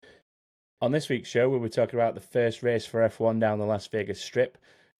On this week's show, we'll be talking about the first race for F1 down the Las Vegas Strip,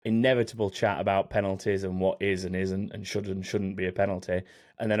 inevitable chat about penalties and what is and isn't and should and shouldn't be a penalty,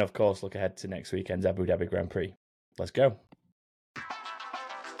 and then, of course, look ahead to next weekend's Abu Dhabi Grand Prix. Let's go.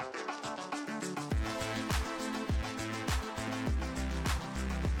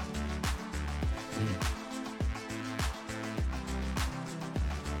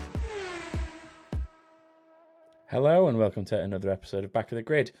 Hello and welcome to another episode of Back of the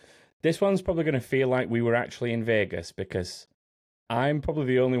Grid. This one's probably going to feel like we were actually in Vegas because I'm probably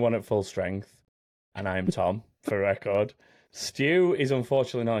the only one at full strength and I'm Tom, for record. Stu is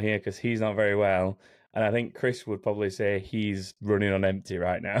unfortunately not here because he's not very well, and I think Chris would probably say he's running on empty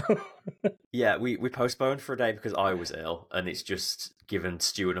right now. Yeah, we postponed for a day because I was ill, and it's just given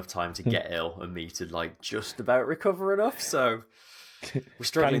Stu enough time to get ill and me to just about recover enough, so we're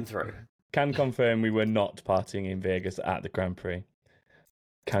struggling through. Can confirm we were not partying in Vegas at the Grand Prix.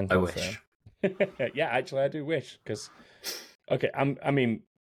 Can confirm. I wish. Yeah, actually, I do wish. Because, okay, I mean,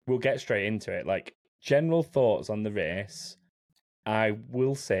 we'll get straight into it. General thoughts on the race, I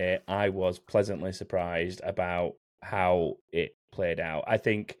will say I was pleasantly surprised about how it played out. I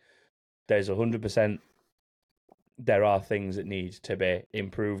think there's 100%, there are things that need to be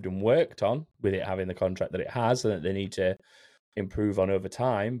improved and worked on with it having the contract that it has and that they need to improve on over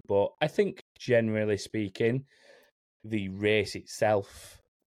time, but I think generally speaking the race itself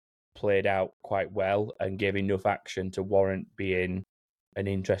played out quite well and gave enough action to warrant being an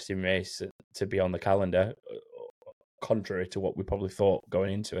interesting race to be on the calendar, contrary to what we probably thought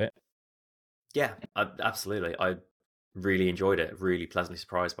going into it. Yeah, absolutely. I really enjoyed it, really pleasantly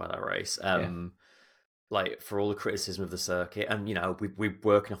surprised by that race. For all the criticism of the circuit, and we're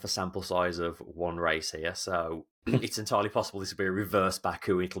working off a sample size of one race here, so it's entirely possible this will be a reverse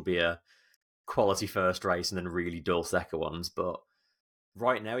Baku. It'll be a quality first race and then really dull second ones. But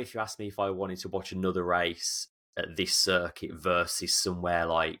right now, if you ask me if I wanted to watch another race at this circuit versus somewhere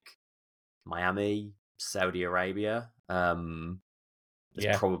like Miami, Saudi Arabia,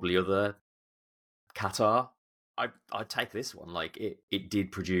 there's probably other Qatar, I'd take this one. It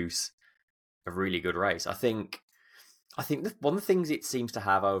did produce a really good race. I think one of the things it seems to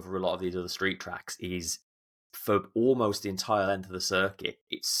have over a lot of these other street tracks is for almost the entire length of the circuit,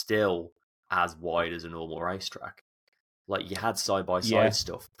 it's still as wide as a normal racetrack. You had side-by-side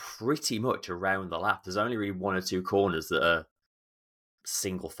stuff pretty much around the lap. There's only really one or two corners that are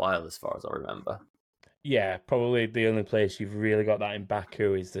single file as far as I remember. Yeah, probably the only place you've really got that in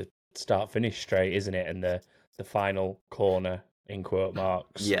Baku is the start-finish straight, isn't it? And the final corner, in quote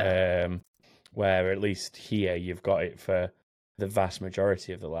marks. Yeah. Where at least here you've got it for the vast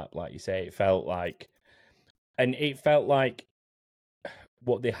majority of the lap, like you say. It felt like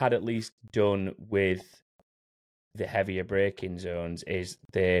what they had at least done with the heavier braking zones is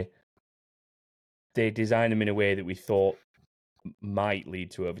they designed them in a way that we thought might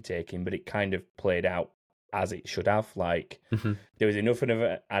lead to overtaking, but it kind of played out as it should have. There was enough of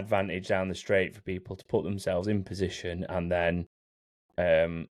an advantage down the straight for people to put themselves in position and then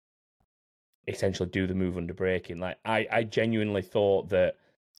essentially do the move under braking. I genuinely thought that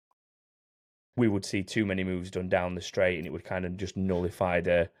we would see too many moves done down the straight and it would kind of just nullify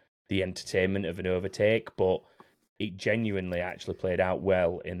the entertainment of an overtake, but it genuinely actually played out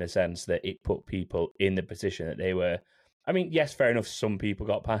well in the sense that it put people in the position that they were. I mean, yes, fair enough, some people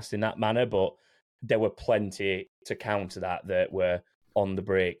got past in that manner, but there were plenty to counter that were on the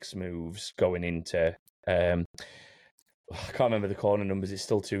brakes moves going into I can't remember the corner numbers, it's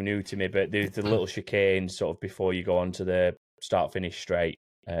still too new to me, but there's the little chicane sort of before you go on to the start-finish straight.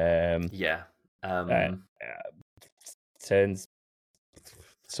 Turns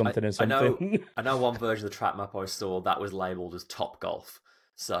something and something. I know one version of the track map I saw that was labelled as Top Golf,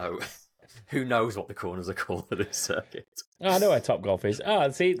 so who knows what the corners are called at this circuit. I know where Top Golf is.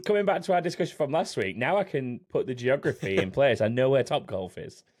 See, coming back to our discussion from last week, now I can put the geography in place. I know where Top Golf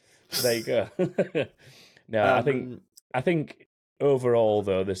is. So there you go. No, I think overall,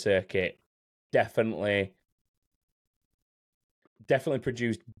 though, the circuit definitely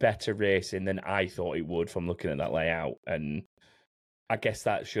produced better racing than I thought it would from looking at that layout. And I guess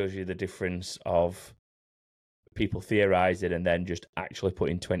that shows you the difference of people theorising and then just actually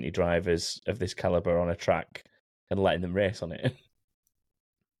putting 20 drivers of this calibre on a track and letting them race on it.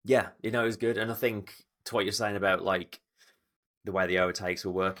 Yeah, it was good. And I think to what you're saying about the way the overtakes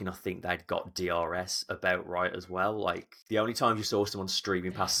were working, I think they'd got DRS about right as well. The only time you saw someone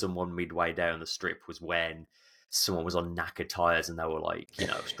streaming past someone midway down the strip was when someone was on knackered tyres and they were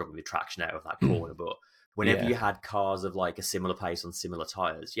struggling with traction out of that corner. But whenever you had cars of a similar pace on similar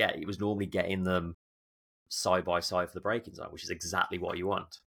tyres, it was normally getting them side by side for the braking zone, which is exactly what you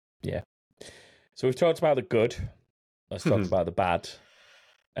want. Yeah. So we've talked about the good. Let's talk about the bad.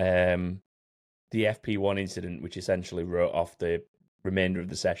 The FP1 incident, which essentially wrote off the remainder of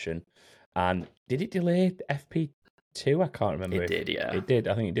the session. And did it delay FP2? I can't remember. It did, yeah. It did.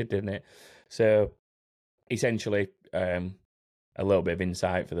 I think it did, didn't it? So essentially, a little bit of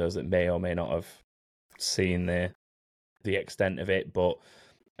insight for those that may or may not have seen the extent of it, but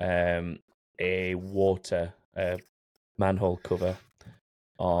a water manhole cover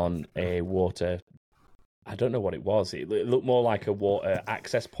on a water. I don't know what it was. It looked more like a water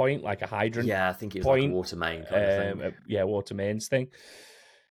access point, like a hydrant. Yeah, I think it was point. like a water main kind of thing. Yeah, water mains thing.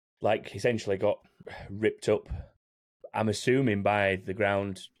 Like, essentially got ripped up, I'm assuming by the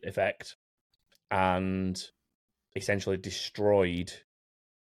ground effect, and essentially destroyed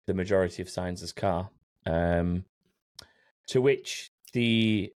the majority of Sainz's car. To which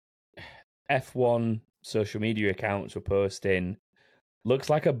the F1 social media accounts were posting,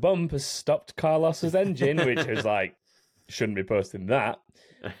 looks like a bump has stopped Carlos's engine, which was like, shouldn't be posting that.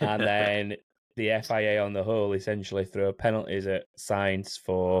 And then the FIA on the whole essentially throw penalties at Sainz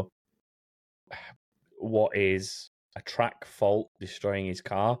for what is a track fault destroying his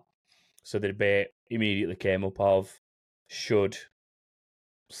car. So the debate immediately came up of, should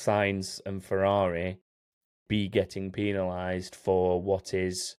Sainz and Ferrari be getting penalised for what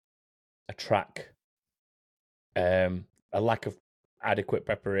is a track, a lack of adequate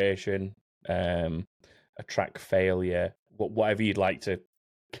preparation, a track failure, whatever you'd like to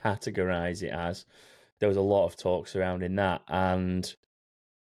categorise it as. There was a lot of talk surrounding that, and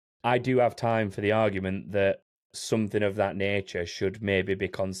I do have time for the argument that something of that nature should maybe be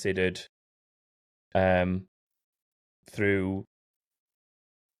considered through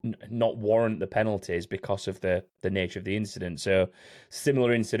not warrant the penalties because of the nature of the incident. So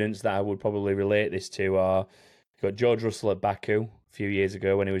similar incidents that I would probably relate this to are, you've got George Russell at Baku a few years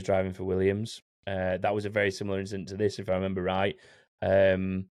ago when he was driving for Williams. That was a very similar incident to this, if I remember right.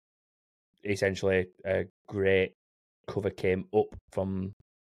 Essentially, a great cover came up from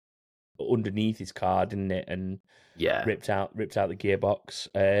underneath his car, didn't it? And ripped out the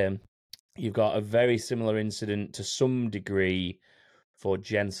gearbox. You've got a very similar incident to some degree for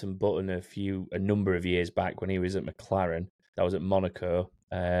Jenson Button a number of years back when he was at McLaren. That was at Monaco.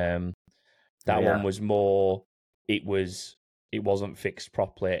 One was more, it wasn't fixed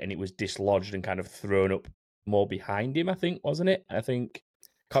properly and it was dislodged and kind of thrown up more behind him, I think, wasn't it? I can't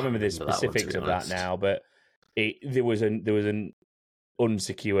remember the specifics of that now, but there was an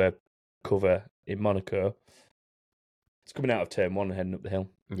unsecure cover in Monaco. It's coming out of turn one and heading up the hill.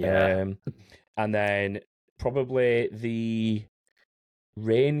 Yeah. And then probably the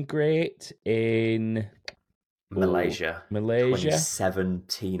rain grate in Malaysia.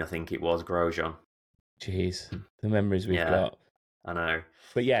 2017, I think it was, Grosjean. Jeez, the memories we've got. I know.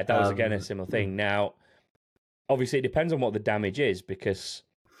 But yeah, that was again a similar thing. Now, obviously, it depends on what the damage is, because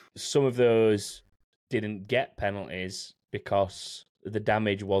some of those didn't get penalties because the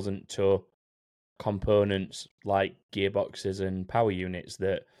damage wasn't to components like gearboxes and power units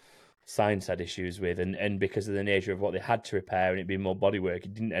that Sainz had issues with, and because of the nature of what they had to repair and it being more bodywork,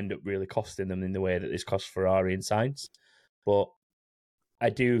 it didn't end up really costing them in the way that this cost Ferrari and Sainz. But I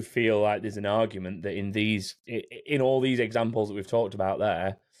do feel like there's an argument that in all these examples that we've talked about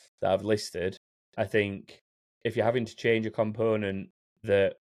there that I've listed, I think if you're having to change a component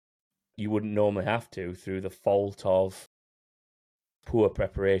that you wouldn't normally have to through the fault of poor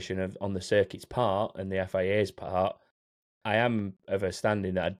preparation on the circuit's part and the FIA's part, I am of a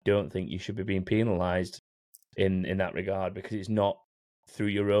standing that I don't think you should be being penalised in that regard, because it's not through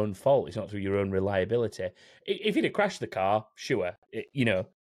your own fault. It's not through your own reliability. If he'd have crashed the car, sure, the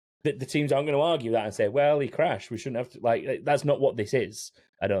teams aren't going to argue that and say, well, he crashed, we shouldn't have to. Like, that's not what this is,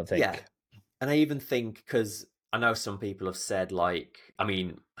 I don't think. Yeah, and I even think, because I know some people have said, like, I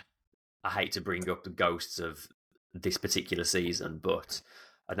mean, I hate to bring up the ghosts of this particular season, but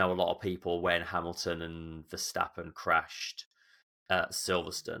I know a lot of people, when Hamilton and Verstappen crashed at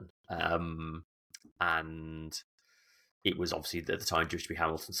Silverstone, and it was obviously at the time judged to be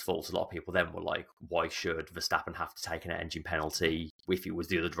Hamilton's fault, a lot of people then were like, why should Verstappen have to take an engine penalty if it was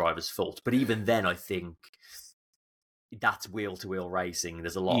the other driver's fault? But even then, I think that's wheel-to-wheel racing.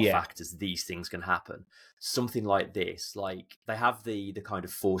 There's a lot of factors these things can happen. Something like this, like, they have the kind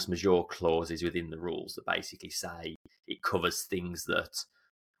of force majeure clauses within the rules that basically say it covers things that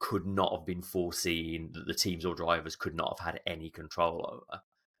could not have been foreseen, that the teams or drivers could not have had any control over.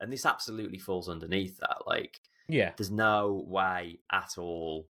 And this absolutely falls underneath that. Like, there's no way at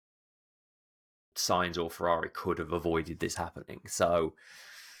all Sainz or Ferrari could have avoided this happening. So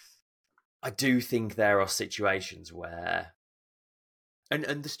I do think there are situations where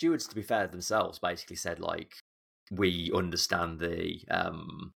And the stewards, to be fair themselves, basically said like, we understand that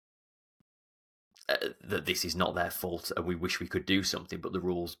this is not their fault, and we wish we could do something, but the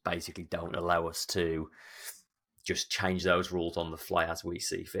rules basically don't allow us to just change those rules on the fly as we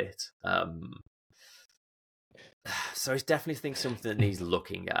see fit. So it's definitely something that needs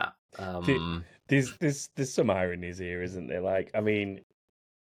looking at. There's some ironies here, isn't there? Like, I mean,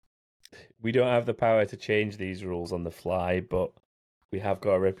 we don't have the power to change these rules on the fly, but we have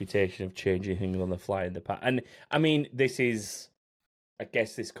got a reputation of changing things on the fly in the past. And I mean, I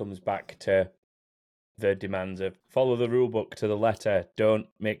guess this comes back to the demands of follow the rule book to the letter, don't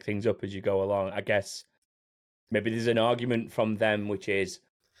make things up as you go along. I guess maybe there's an argument from them, which is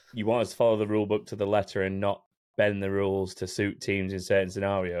you want us to follow the rule book to the letter and not bend the rules to suit teams in certain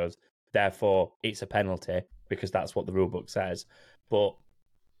scenarios. Therefore, it's a penalty because that's what the rule book says. But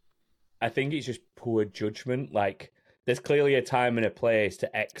I think it's just poor judgment. Like, there's clearly a time and a place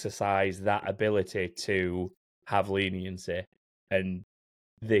to exercise that ability to have leniency, and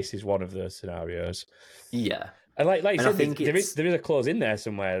this is one of those scenarios. Yeah, and like you said, there is a clause in there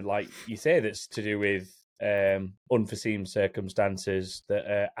somewhere, like you say, that's to do with unforeseen circumstances that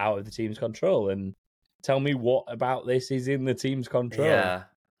are out of the team's control. And tell me what about this is in the team's control? Yeah,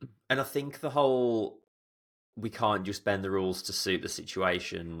 and I think the whole we can't just bend the rules to suit the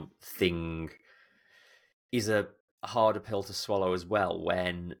situation thing is a harder pill to swallow as well,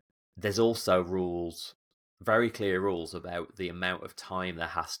 when there's also rules, very clear rules about the amount of time there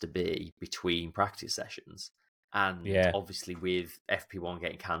has to be between practice sessions. And obviously with FP1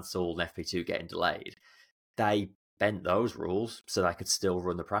 getting cancelled and FP2 getting delayed, they bent those rules so they could still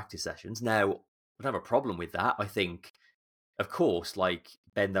run the practice sessions. Now, I don't have a problem with that. I think, of course, like,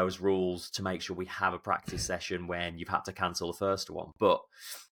 bend those rules to make sure we have a practice session when you've had to cancel the first one. But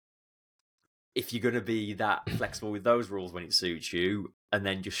if you're going to be that flexible with those rules when it suits you, and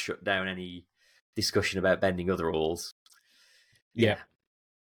then just shut down any discussion about bending other rules, I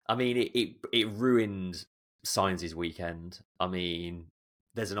mean, it ruined Sainz's weekend. I mean,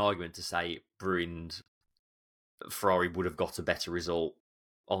 there's an argument to say it ruined Ferrari would have got a better result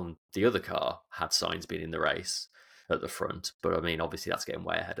on the other car had Sainz been in the race at the front. But I mean, obviously that's getting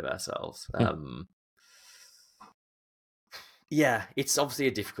way ahead of ourselves. Yeah, it's obviously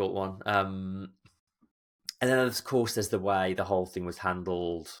a difficult one. And then, of course, there's the way the whole thing was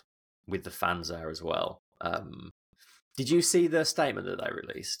handled with the fans there as well. Did you see the statement that they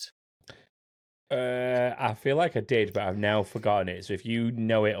released? I feel like I did, but I've now forgotten it. So if you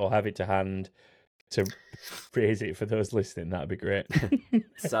know it or have it to hand to phrase it for those listening, that'd be great.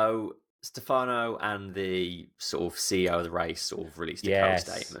 So Stefano and the sort of CEO of the race sort of released a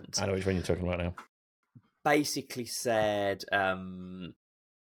co-statement. I know which one you're talking about now. Basically said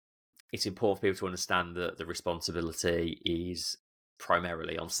it's important for people to understand that the responsibility is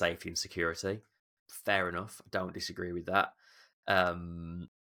primarily on safety and security. Fair enough. I don't disagree with that.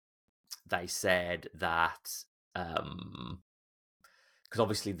 They said that because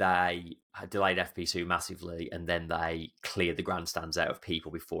obviously they had delayed FP2 massively, and then they cleared the grandstands out of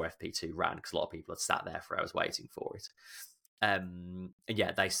people before FP2 ran, because a lot of people had sat there for hours waiting for it. And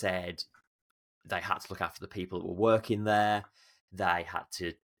yeah, they said they had to look after the people that were working there. They had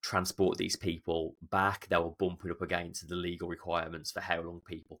to transport these people back. They were bumping up against the legal requirements for how long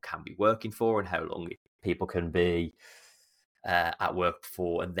people can be working for and how long people can be at work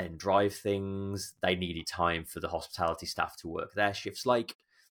for and then drive things. They needed time for the hospitality staff to work their shifts. Like,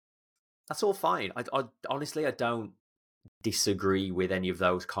 that's all fine. I honestly, I don't disagree with any of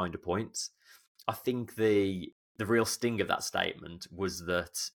those kind of points. I think the real sting of that statement was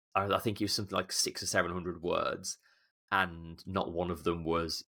that I think it was something like 600 or 700 words, and not one of them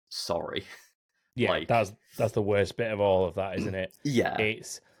was sorry. Yeah, like, that's the worst bit of all of that, isn't it? Yeah,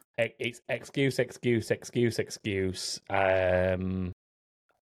 it's excuse.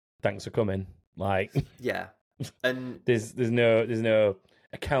 Thanks for coming. Like, yeah, and there's no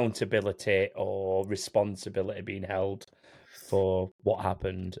accountability or responsibility being held for what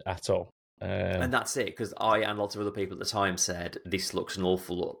happened at all. And that's it, because I and lots of other people at the time said this looks an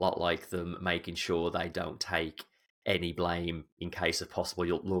awful lot like them making sure they don't take any blame in case of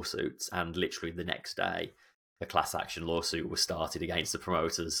possible lawsuits. And literally the next day, a class action lawsuit was started against the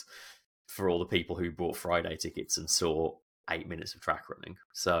promoters for all the people who bought Friday tickets and saw 8 minutes of track running.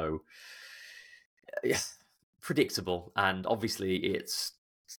 So, yeah, predictable. And obviously it's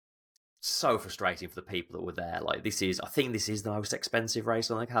so frustrating for the people that were there. Like, I think this is the most expensive race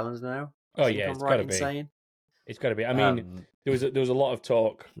on the calendar now. Oh yeah, it's gotta be. It's got to be. I mean, there was a lot of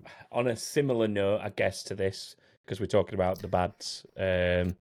talk on a similar note, I guess, to this, because we're talking about the bads.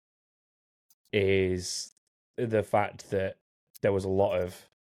 Is the fact that there was a lot of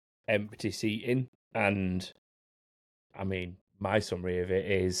empty seating, and I mean, my summary of it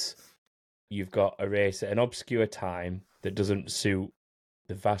is you've got a race at an obscure time that doesn't suit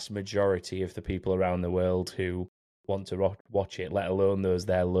the vast majority of the people around the world who want to watch it, let alone those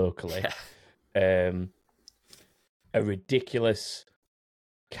there locally. Yeah. A ridiculous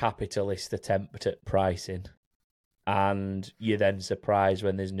capitalist attempt at pricing, and you're then surprised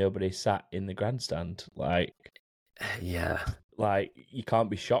when there's nobody sat in the grandstand. Like, you can't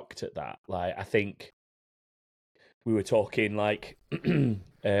be shocked at that. Like, I think we were talking like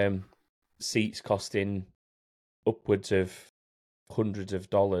seats costing upwards of hundreds of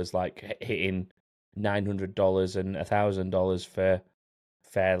dollars, like hitting $900 and $1,000 for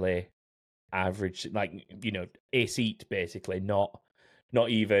fairly average, like, a seat basically, not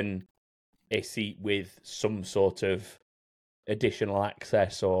even a seat with some sort of additional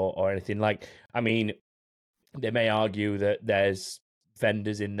access or anything. Like, I mean, they may argue that there's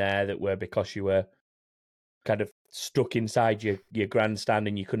vendors in there that were because you were kind of stuck inside your grandstand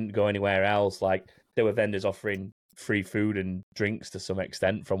and you couldn't go anywhere else. Like, there were vendors offering free food and drinks to some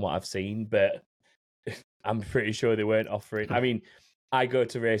extent from what I've seen, but I'm pretty sure they weren't offering. I mean, I go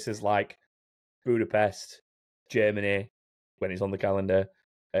to races like Budapest, Germany, when it's on the calendar,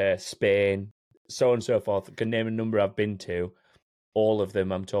 Spain, so on and so forth. I can name a number I've been to. All of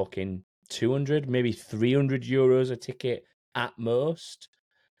them, I'm talking 200, maybe 300 euros a ticket at most.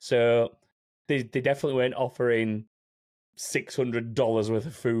 So they definitely weren't offering $600 worth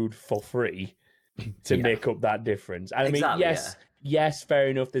of food for free to make up that difference. And exactly, I mean, yes, fair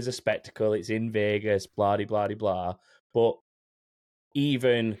enough. There's a spectacle. It's in Vegas, blah, blah, blah, blah. But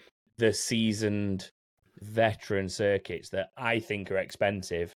even the seasoned veteran circuits that I think are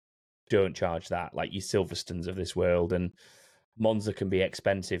expensive don't charge that. Like your Silverstones of this world, and Monza can be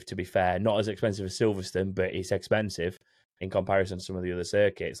expensive, to be fair. Not as expensive as Silverstone, but it's expensive in comparison to some of the other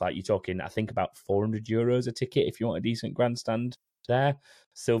circuits. Like, you're talking, I think, about €400 a ticket if you want a decent grandstand there.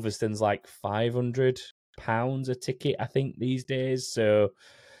 Silverstone's like £500 a ticket, I think, these days. So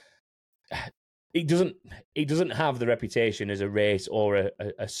it doesn't have the reputation as a race or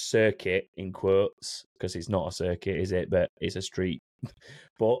a circuit, in quotes, because it's not a circuit, is it? But it's a street.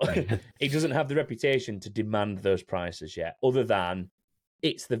 But it doesn't have the reputation to demand those prices yet, other than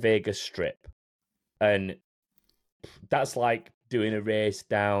it's the Vegas Strip. And that's like doing a race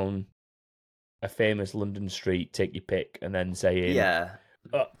down a famous London street, take your pick, and then saying,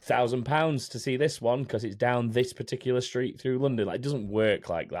 £1,000 to see this one because it's down this particular street through London. Like, it doesn't work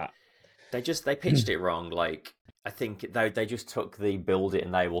like that. They pitched it wrong. Like, I think they just took the build it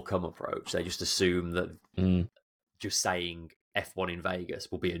and they will come approach. They just assume that just saying F1 in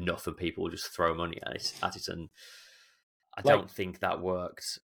Vegas will be enough and people will just throw money at it. And I don't think that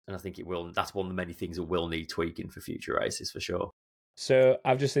worked. And I think it will. That's one of the many things that will need tweaking for future races, for sure. So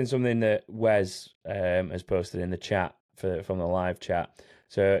I've just seen something that Wes has posted in the chat from the live chat.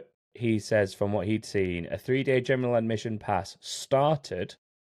 So he says, from what he'd seen, a 3-day general admission pass started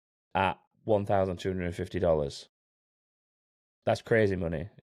at $1,250. That's crazy money.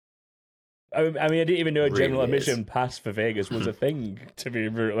 I mean, I didn't even know a general admission pass for Vegas was a thing, to be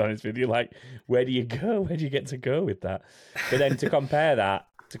brutally honest with you. Like, where do you go? Where do you get to go with that? But then to compare that,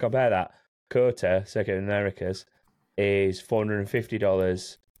 COTA, Circuit of the Americas, is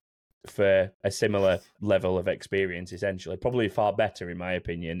 $450 for a similar level of experience, essentially. Probably far better, in my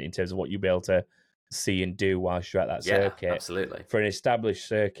opinion, in terms of what you'll be able to see and do whilst you're at that circuit. Absolutely. For an established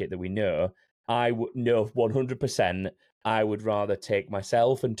circuit that we know, I would know 100%. I would rather take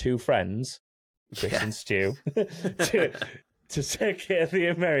myself and 2 friends, Chris and Stu, to Circuit of the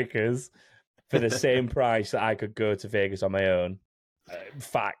Americas for the same price that I could go to Vegas on my own.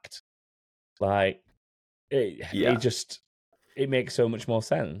 Fact. Like, it makes so much more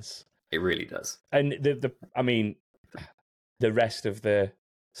sense. It really does. And the rest of the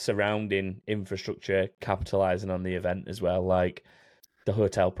surrounding infrastructure capitalizing on the event as well. Like, the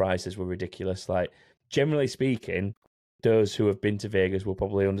hotel prices were ridiculous. Like, generally speaking, those who have been to Vegas will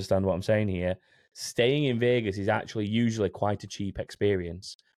probably understand what I'm saying here. Staying in Vegas is actually usually quite a cheap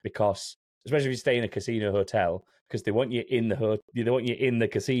experience, because, especially if you stay in a casino hotel, because they want you in the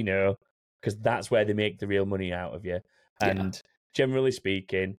casino, because that's where they make the real money out of you. And generally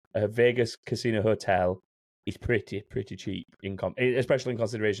speaking, a Vegas casino hotel is pretty cheap, especially in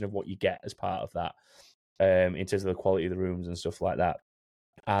consideration of what you get as part of that, in terms of the quality of the rooms and stuff like that.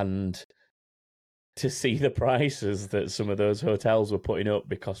 And to see the prices that some of those hotels were putting up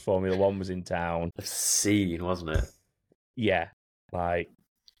because Formula One was in town. Obscene, wasn't it? Yeah, like,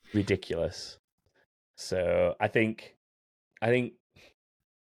 ridiculous. So I think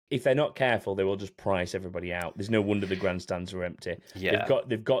if they're not careful, they will just price everybody out. There's no wonder the grandstands are empty. Yeah.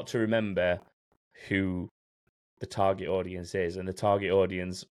 They've got to remember who the target audience is, and the target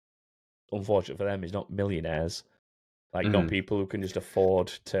audience, unfortunate for them, is not millionaires. Like, not people who can just afford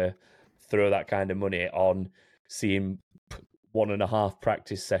to throw that kind of money on seeing 1.5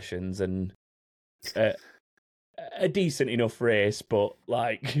 practice sessions and a decent enough race, but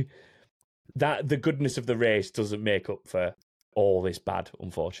like that, the goodness of the race doesn't make up for all this bad.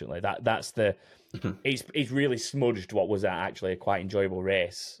 Unfortunately, that's the it's really smudged what was actually a quite enjoyable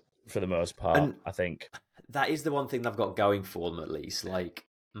race for the most part. And I think that is the one thing they've got going for them, at least. Like,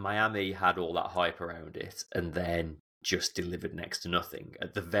 Miami had all that hype around it, and then just delivered next to nothing.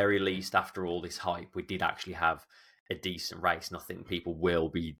 At the very least, after all this hype, we did actually have a decent race, and I think people will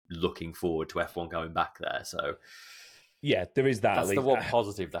be looking forward to F1 going back there. So, yeah, there is that. That's the one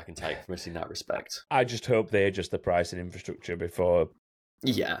positive that can take from us in that respect. I just hope they adjust the price and infrastructure before.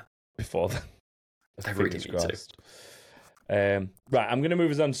 Yeah, before they really need crossed. Right, I'm going to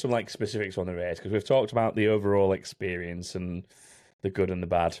move us on to some like specifics on the race, because we've talked about the overall experience and the good and the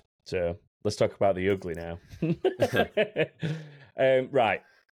bad. So let's talk about the ugly now. Right,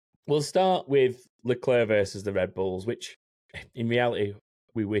 we'll start with Leclerc versus the Red Bulls, which in reality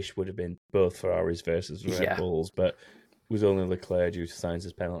we wish would have been both Ferraris versus the Red Bulls, but was only Leclerc due to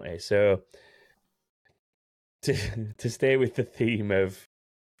Sainz's penalty. So to stay with the theme of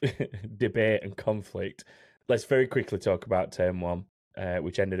debate and conflict, let's very quickly talk about turn 1,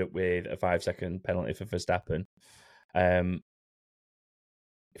 which ended up with a 5-second penalty for Verstappen.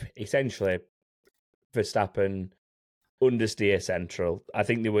 Essentially, Verstappen understeer central. I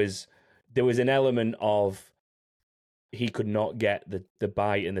think there was an element of he could not get the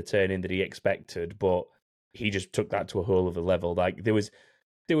bite and the turn in that he expected, but he just took that to a whole other level. Like, there was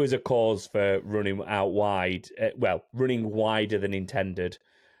a cause for running out wide, running wider than intended,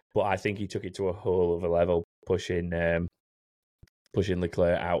 but I think he took it to a whole other level, pushing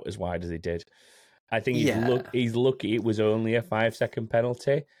Leclerc out as wide as he did. I think he's lucky it was only a 5-second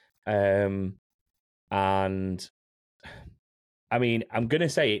penalty. And I mean, I'm going to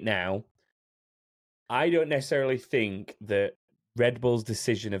say it now. I don't necessarily think that Red Bull's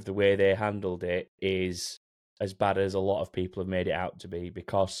decision of the way they handled it is as bad as a lot of people have made it out to be,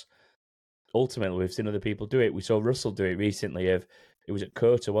 because ultimately we've seen other people do it. We saw Russell do it recently. It was at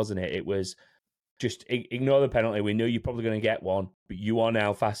COTA, wasn't it? It was just ignore the penalty. We know you're probably going to get one, but you are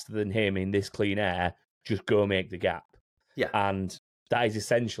now faster than him in this clean air. Just go make the gap. Yeah. And that is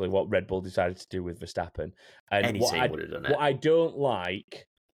essentially what Red Bull decided to do with Verstappen. And any team would have done it. What I don't like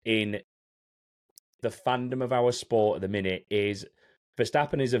in the fandom of our sport at the minute is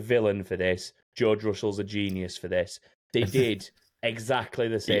Verstappen is a villain for this. George Russell's a genius for this. They did exactly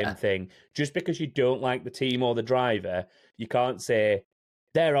the same thing. Just because you don't like the team or the driver, you can't say,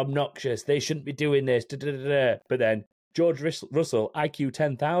 they're obnoxious, they shouldn't be doing this, but then George Russell, IQ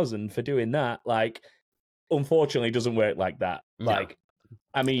 10,000 for doing that. Like, unfortunately, it doesn't work like that. Like,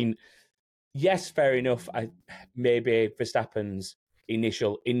 I mean, yes, fair enough. Maybe Verstappen's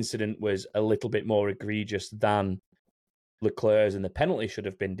initial incident was a little bit more egregious than Leclerc's, and the penalty should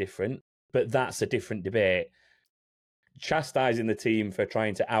have been different, but that's a different debate. Chastising the team for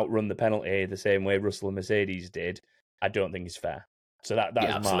trying to outrun the penalty the same way Russell and Mercedes did, I don't think is fair. So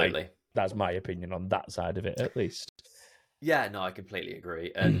that's my opinion on that side of it, at least. Yeah, no, I completely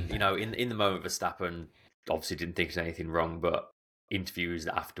agree. And, in the moment, Verstappen obviously didn't think there's anything wrong, but interviews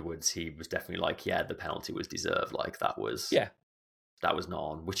afterwards, he was definitely like, yeah, the penalty was deserved. Like, that was not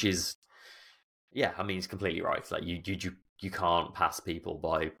on, which is, I mean, he's completely right. Like, you can't pass people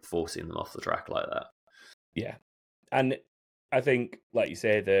by forcing them off the track like that. Yeah. And I think, like you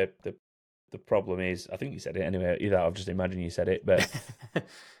say, the problem is, I think you said it anyway, either I've just imagined you said it, but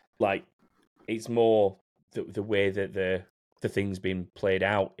like, it's more the way that the thing's been played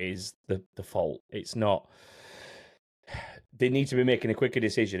out is the fault. It's not. They need to be making a quicker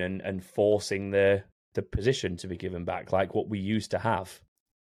decision and forcing the position to be given back, like what we used to have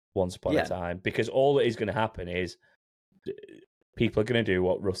once upon a time. Because all that is going to happen is people are going to do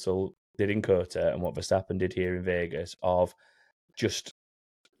what Russell did in COTA and what Verstappen did here in Vegas, of just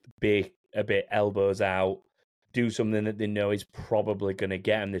be a bit elbows out, do something that they know is probably going to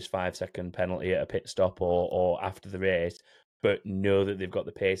get them this 5-second penalty at a pit stop or after the race, but know that they've got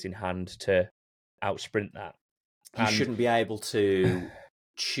the pace in hand to outsprint that. You shouldn't be able to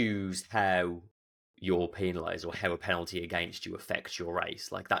choose how you're penalised or how a penalty against you affects your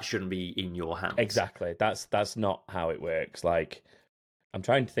race. Like, that shouldn't be in your hands. Exactly. That's not how it works. Like, I'm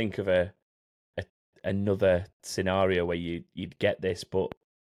trying to think of another scenario where you'd get this, but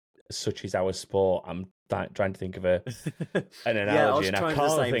such is our sport. I'm trying to think of an analogy, Yeah, I was and trying I the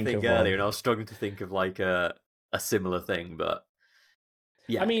can't same think thing of earlier, one. and I was struggling to think of like a similar thing, but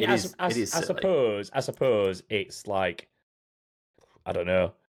yeah, I mean, it is I silly. suppose it's like, I don't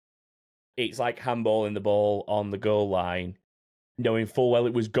know. It's like handballing the ball on the goal line, knowing full well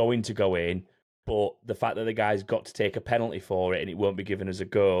it was going to go in, but the fact that the guy's got to take a penalty for it and it won't be given as a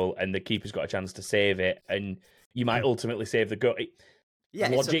goal, and the keeper's got a chance to save it, and you might ultimately save the goal. Yeah,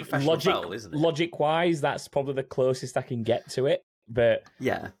 it's a professional foul, isn't it? Logic wise, that's probably the closest I can get to it. But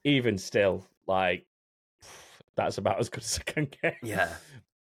Yeah, even still, like, that's about as good as I can get. yeah,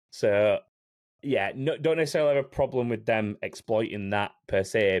 So yeah, no, don't necessarily have a problem with them exploiting that per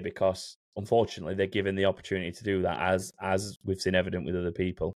se, because unfortunately they're given the opportunity to do that, as we've seen evident with other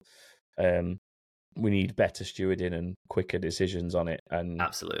people. We need better stewarding and quicker decisions on it, and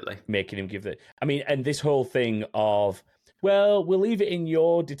absolutely. making him give the. I mean, and this whole thing of, well, we'll leave it in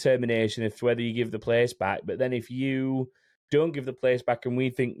your determination as to whether you give the place back, but then if you don't give the place back and we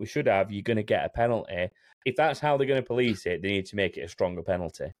think we should have, you're going to get a penalty. If that's how they're going to police it, they need to make it a stronger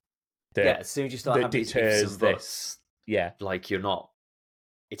penalty Yeah, that as soon as you start having these ifs deters and this. buts, Yeah, like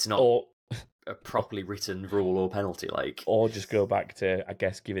it's not or a properly written rule or penalty. Like, or just go back to, I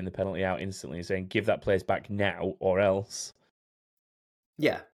guess, giving the penalty out instantly and saying, give that place back now or else.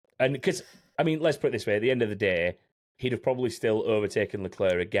 yeah, And because, I mean, let's put it this way, at the end of the day, he'd have probably still overtaken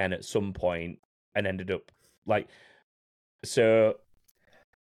Leclerc again at some point and ended up like, so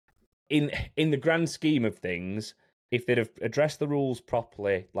in the grand scheme of things, if they'd have addressed the rules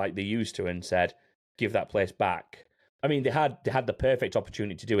properly like they used to and said, give that place back. I mean, they had the perfect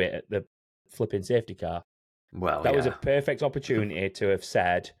opportunity to do it at the flipping safety car. well, That was a yeah, perfect opportunity to have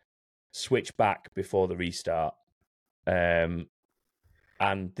said, switch back before the restart. And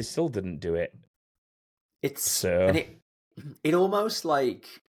they still didn't do it. So it almost like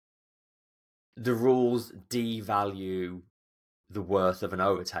the rules devalue the worth of an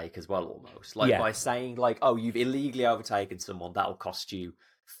overtake as well, almost like yeah, by saying like, oh, you've illegally overtaken someone, that'll cost you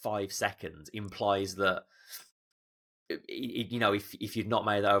 5 seconds, implies that if you'd not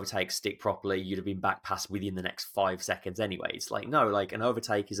made the overtake stick properly, you'd have been back past within the next 5 seconds anyway. It's like, no, like an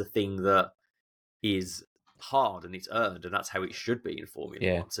overtake is a thing that is hard and it's earned, and that's how it should be in Formula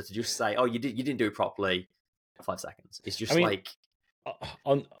yeah. One. So to just say, oh, you didn't do it properly, 5 seconds, it's I just mean, like,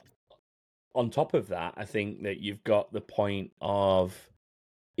 on top of that, I think that you've got the point of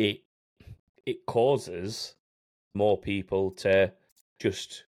it. It causes more people to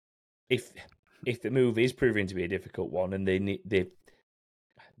just, if the move is proving to be a difficult one and they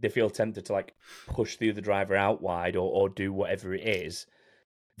feel tempted to like push the other driver out wide or do whatever it is,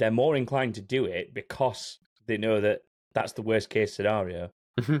 they're more inclined to do it because they know that that's the worst case scenario.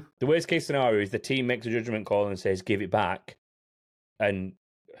 The worst case scenario is the team makes a judgment call and says give it back, and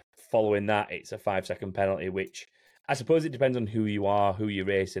following that it's a 5-second penalty, which I suppose it depends on who you are, who you're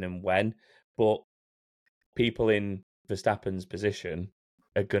racing and when, but people in Verstappen's position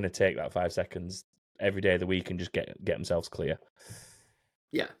are going to take that 5 seconds every day of the week and just get themselves clear.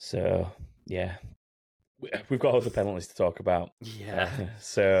 yeah, So yeah, we've got other penalties to talk about. yeah,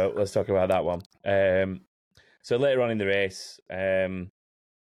 So let's talk about that one. So later on in the race,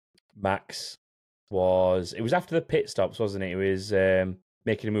 Max it was after the pit stops, wasn't it? He was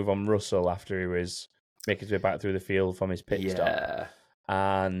making a move on Russell after he was making his way back through the field from his pit stop.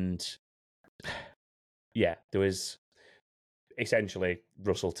 And yeah, there was essentially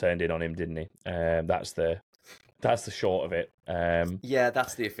Russell turned in on him, didn't he? That's the short of it. yeah,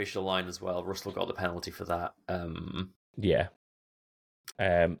 that's the official line as well. Russell got the penalty for that. Yeah.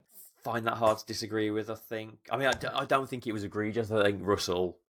 Find that hard to disagree with, I think. I mean, I don't think it was egregious. I think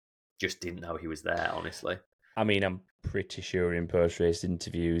Russell just didn't know he was there, honestly. I mean, I'm pretty sure in post-race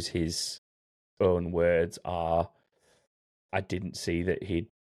interviews his own words are, I didn't see that he'd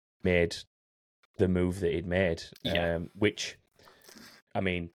made the move that he'd made. Yeah. Which, I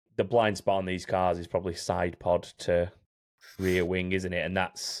mean, the blind spot on these cars is probably side pod to rear wing, isn't it? And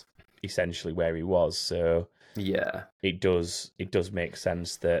that's essentially where he was. So yeah, it does make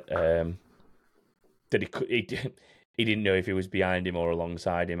sense that he didn't know if he was behind him or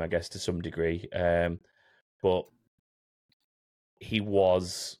alongside him, I guess, to some degree. But he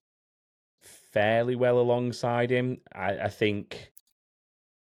was fairly well alongside him. I think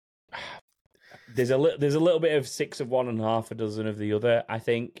there's a little bit of 6 of one and half a dozen of the other, I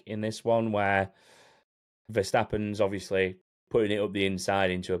think, in this one, where Verstappen's obviously putting it up the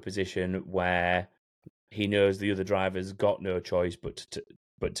inside into a position where he knows the other driver's got no choice but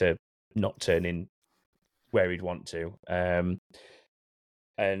to not turn in where he'd want to. And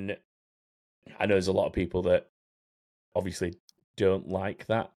I know there's a lot of people that obviously don't like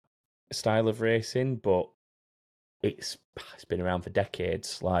that style of racing, but it's been around for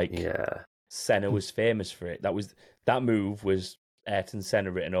decades. Like Yeah. Senna was famous for it. That move was Ayrton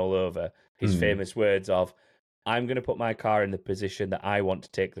Senna written all over. His famous words of, "I'm going to put my car in the position that I want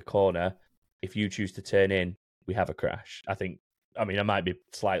to take the corner. If you choose to turn in, we have a crash." I might be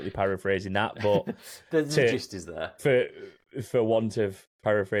slightly paraphrasing that, but the gist is there. For want of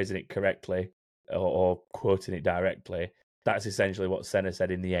paraphrasing it correctly or quoting it directly, that's essentially what Senna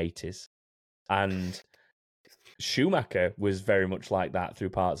said in the 80s. And Schumacher was very much like that through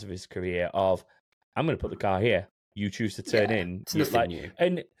parts of his career of, "I'm going to put the car here. You choose to turn in." It's nothing new.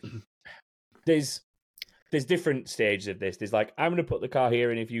 And there's different stages of this. There's like, "I'm going to put the car here,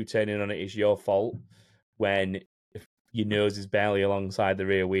 and if you turn in on it, it's your fault." When your nose is barely alongside the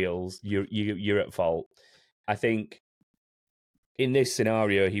rear wheels, you're at fault. I think in this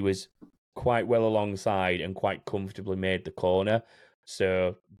scenario, he was quite well alongside and quite comfortably made the corner.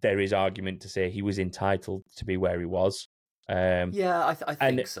 So there is argument to say he was entitled to be where he was. I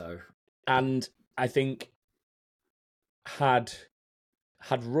think so. And I think had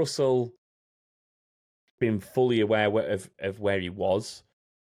Russell been fully aware of where he was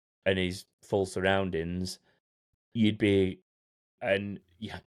and his full surroundings, you'd be, and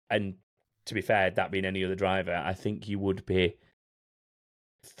to be fair, that being any other driver, I think you would be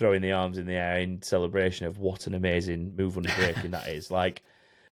throwing the arms in the air in celebration of what an amazing move under braking that is. Like,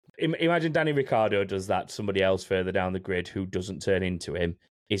 imagine Danny Ricciardo does that to somebody else further down the grid who doesn't turn into him.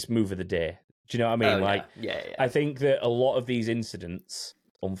 It's move of the day. Do you know what I mean? Yeah. I think that a lot of these incidents,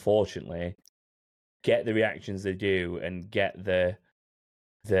 unfortunately, get the reactions they do and get the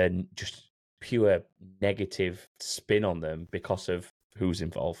just pure negative spin on them because of who's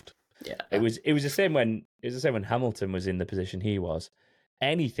involved. Yeah. It was the same when Hamilton was in the position he was.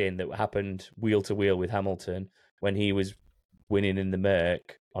 Anything that happened wheel to wheel with Hamilton when he was winning in the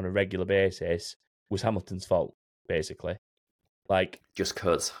Merc on a regular basis was Hamilton's fault, basically. Like, just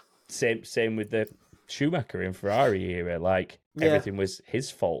cause. Same with the Schumacher in Ferrari era. Like, everything was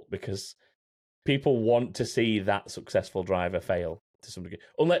his fault because people want to see that successful driver fail to some degree.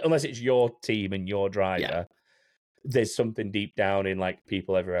 Unless it's your team and your driver, there's something deep down in like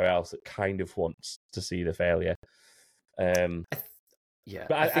people everywhere else that kind of wants to see the failure.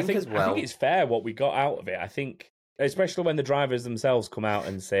 But I think it's fair what we got out of it. I think, especially when the drivers themselves come out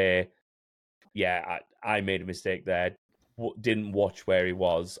and say, "Yeah, I made a mistake there, didn't watch where he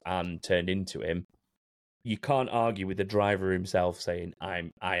was and turned into him." You can't argue with the driver himself saying,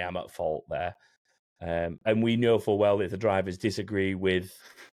 I am at fault there." And we know full well that if the drivers disagree with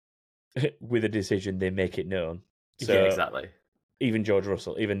a decision, they make it known. So yeah, exactly. Even George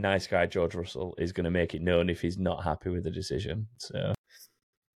Russell, even nice guy George Russell, is going to make it known if he's not happy with the decision. So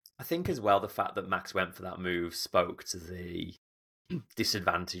I think as well the fact that Max went for that move spoke to the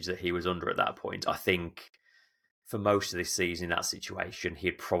disadvantage that he was under at that point. I think for most of this season in that situation,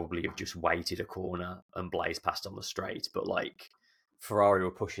 he'd probably have just waited a corner and blazed past on the straight. But like Ferrari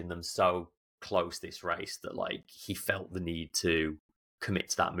were pushing them so close this race that like he felt the need to commit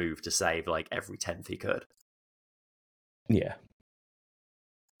to that move to save like every 10th he could. Yeah.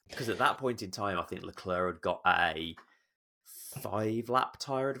 Because at that point in time, I think Leclerc had got a 5-lap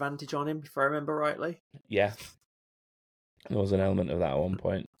tyre advantage on him, if I remember rightly. Yeah. There was an element of that at one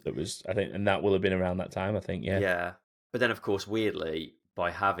point that was, I think, and that will have been around that time, I think, yeah. Yeah. But then, of course, weirdly, by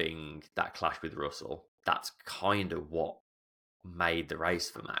having that clash with Russell, that's kind of what made the race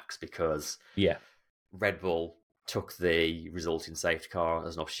for Max, because Red Bull took the resulting safety car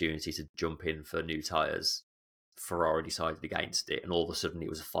as an opportunity to jump in for new tyres. Ferrari decided against it, and all of a sudden it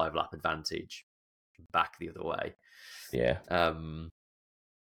was a 5-lap advantage back the other way. Yeah.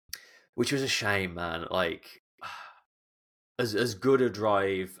 Which was a shame, man. Like, as good a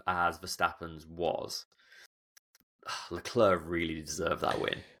drive as Verstappen's was, Leclerc really deserved that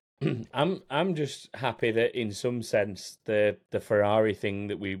win. I'm just happy that in some sense the Ferrari thing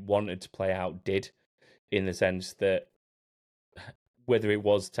that we wanted to play out did, in the sense that whether it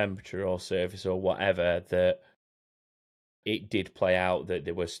was temperature or surface or whatever, that it did play out, that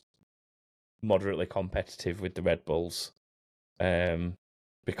they were moderately competitive with the Red Bulls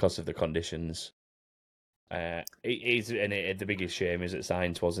because of the conditions. The biggest shame is that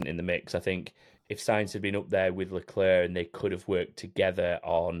Sainz wasn't in the mix. I think if Sainz had been up there with Leclerc and they could have worked together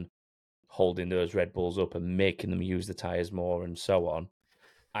on holding those Red Bulls up and making them use the tyres more and so on,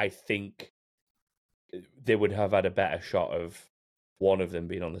 I think they would have had a better shot of one of them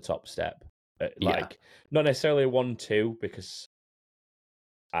being on the top step. Not necessarily a 1-2, because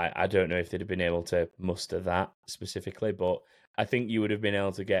I don't know if they'd have been able to muster that specifically, but I think you would have been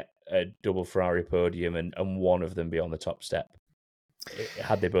able to get a double Ferrari podium and one of them be on the top step.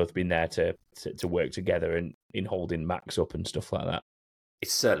 had they both been there to work together and in holding Max up and stuff like that. It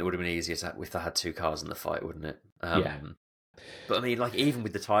certainly would have been easier if they had two cars in the fight, wouldn't it? Yeah. But I mean, like, even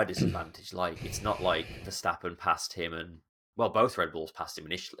with the tyre disadvantage, like, it's not like Verstappen passed him and, well, both Red Bulls passed him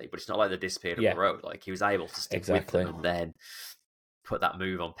initially, but it's not like they disappeared on the road. Like, he was able to stick with them and then put that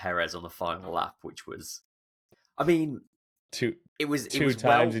move on Perez on the final lap, which was, I mean, two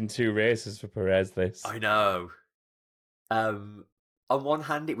times in 2 races for Perez. This, I know. On one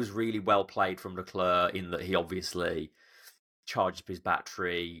hand, it was really well played from Leclerc in that he obviously charged up his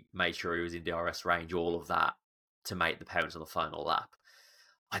battery, made sure he was in DRS range, all of that to make the pounds on the final lap.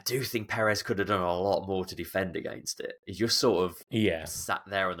 I do think Perez could have done a lot more to defend against it. He just sort of sat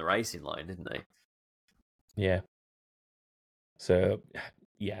there on the racing line, didn't he? Yeah. So,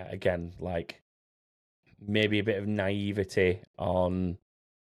 yeah, again, like, maybe a bit of naivety on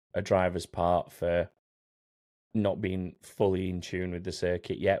a driver's part for not being fully in tune with the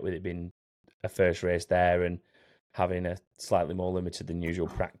circuit yet, with it being a first race there and having a slightly more limited than usual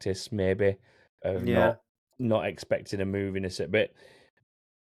practice, maybe, of not expecting a move in a set. But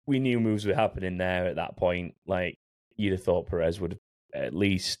we knew moves were happening there at that point. Like, you'd have thought Perez would have at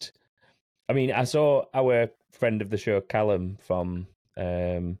least... I mean, I saw our friend of the show, Callum, from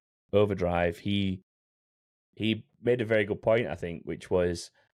Overdrive, he made a very good point, I think, which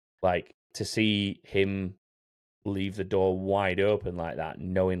was, like, to see him leave the door wide open like that,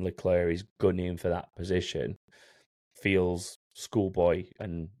 knowing Leclerc is gunning for that position, feels schoolboy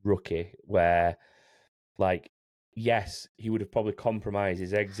and rookie, where, like, yes, he would have probably compromised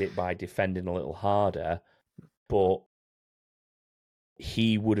his exit by defending a little harder, but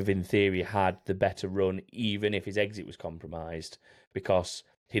he would have, in theory, had the better run, even if his exit was compromised, because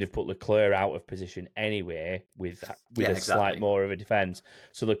he'd have put Leclerc out of position anyway with slight more of a defence.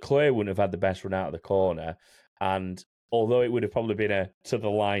 So Leclerc wouldn't have had the best run out of the corner, and although it would have probably been a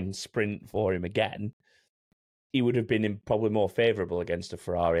to-the-line sprint for him again, he would have been probably more favourable against a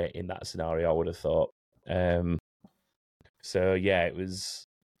Ferrari in that scenario, I would have thought. So yeah, it was.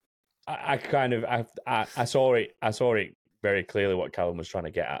 I saw it very clearly what Callum was trying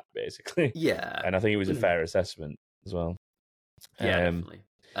to get at, basically. Yeah, and I think it was a fair assessment as well. Yeah, definitely.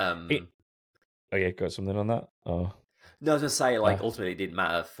 Got something on that? Oh, no, I was gonna say, like, ultimately it didn't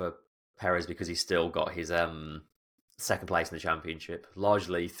matter for Perez because he still got his second place in the championship,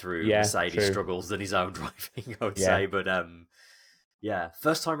 largely through Mercedes struggles than his own driving, I would say. But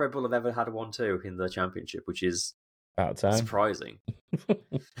first time Red Bull have ever had a 1-2 in the championship, which is about time. Surprising.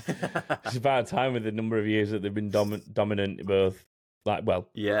 It's about time with the number of years that they've been dominant both. Like, well,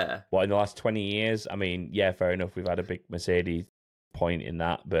 yeah. What, in the last 20 years? I mean, yeah, fair enough. We've had a big Mercedes point in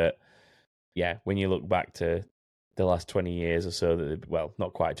that, but yeah, when you look back to the last 20 years or so, well,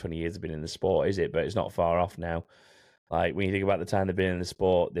 not quite 20 years they've been in the sport, is it? But it's not far off now. Like, when you think about the time they've been in the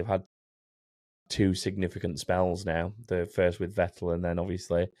sport, they've had 2 significant spells now. The first with Vettel, and then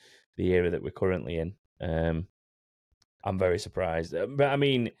obviously the era that we're currently in. I'm very surprised. But I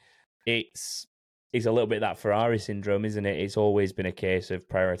mean, it's a little bit that Ferrari syndrome, isn't it? It's always been a case of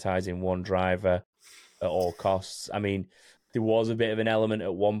prioritizing one driver at all costs. I mean, there was a bit of an element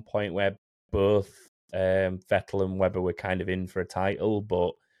at one point where both Vettel and Webber were kind of in for a title,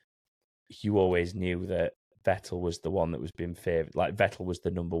 but you always knew that Vettel was the one that was being favoured. Like, Vettel was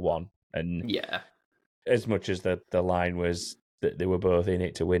the number one. And yeah, as much as the line was that they were both in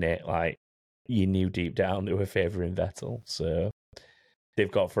it to win it, like, you knew deep down they were favouring Vettel. So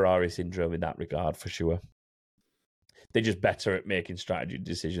they've got Ferrari syndrome in that regard for sure. They're just better at making strategy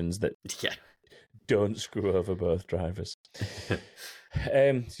decisions that don't screw over both drivers. So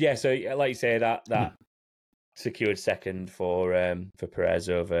like you say, that secured second for Perez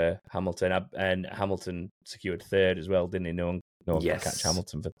over Hamilton, and Hamilton secured third as well, didn't he? No one could catch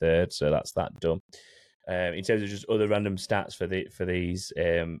Hamilton for third, so that's that done. In terms of just other random stats for these,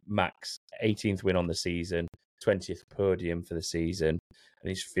 Max 18th win on the season, 20th podium for the season, and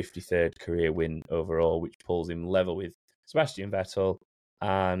his 53rd career win overall, which pulls him level with Sebastian Vettel,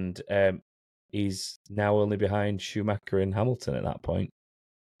 and he's now only behind Schumacher and Hamilton at that point.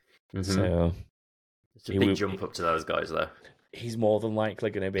 Mm-hmm. So it's a big jump up to those guys, though. He's more than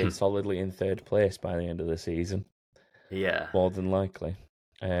likely going to be solidly in third place by the end of the season. Yeah, more than likely.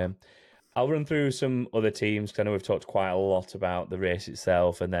 I'll run through some other teams because I know we've talked quite a lot about the race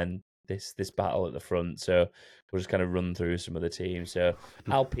itself and then this battle at the front. So we'll just kind of run through some of the teams. So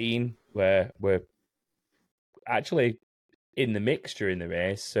Alpine, we're actually in the mix during the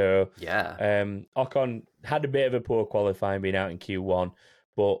race. So Ocon had a bit of a poor qualifying being out in Q1,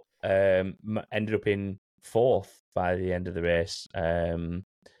 but ended up in 4th by the end of the race.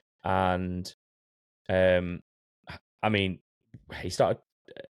 I mean, he started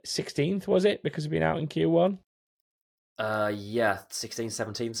 16th, was it, because of being out in Q1? Yeah, 16,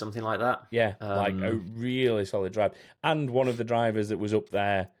 17, something like that. Yeah, like a really solid drive. And one of the drivers that was up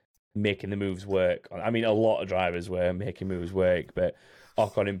there making the moves work. I mean, a lot of drivers were making moves work, but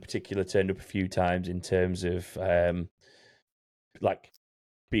Ocon in particular turned up a few times in terms of like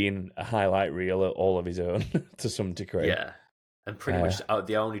being a highlight reel all of his own to some degree. Yeah. And pretty much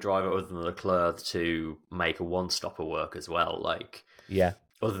the only driver other than Leclerc to make a one-stopper work as well. Like, yeah,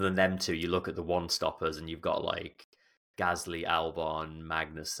 other than them two, you look at the one-stoppers and you've got like Gasly, Albon,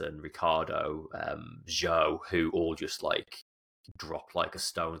 Magnussen, Ricardo, Zhou, who all just like dropped like a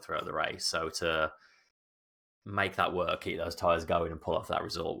stone throughout the race. So to make that work, keep those tyres going and pull off that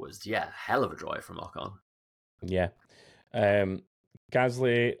result was, hell of a drive from Ocon. Yeah.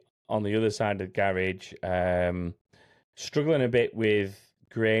 Gasly on the other side of the garage, struggling a bit with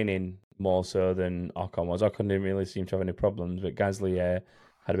graining more so than Ocon was. Ocon didn't really seem to have any problems, but Gasly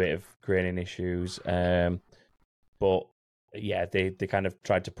had a bit of graining issues. But yeah, they kind of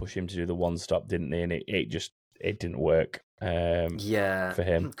tried to push him to do the one stop, didn't they? And it didn't work. For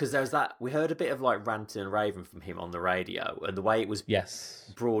him, because there was that, we heard a bit of like ranting and raving from him on the radio, and the way it was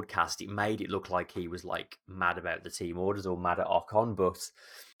broadcast, it made it look like he was like mad about the team orders or mad at Ocon. But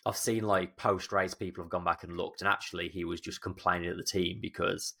I've seen like post race people have gone back and looked, and actually he was just complaining at the team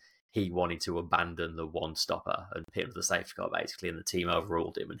because he wanted to abandon the one stopper and pit into the safety car basically, and the team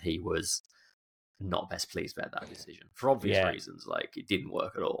overruled him, and he was not best pleased about that decision for obvious reasons. Like, it didn't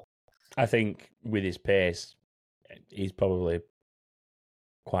work at all. I think with his pace, he's probably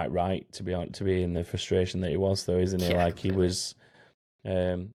quite right to be in the frustration that he was, though, isn't he? Yeah, like he was,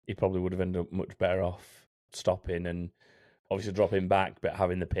 he probably would have ended up much better off stopping and obviously dropping back, but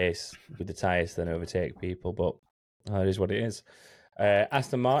having the pace with the tyres then overtake people. But that is what it is.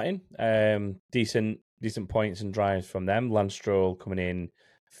 Aston Martin, decent points and drives from them. Lance Stroll coming in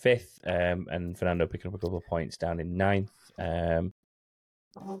 5th, and Fernando picking up a couple of points down in 9th.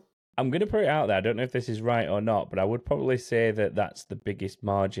 I'm going to put it out there. I don't know if this is right or not, but I would probably say that that's the biggest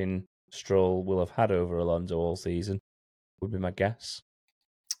margin Stroll will have had over Alonso all season, would be my guess.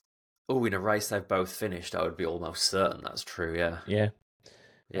 Oh, in a race they've both finished, I would be almost certain that's true, Yeah.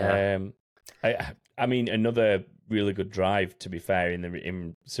 I mean, another really good drive, to be fair,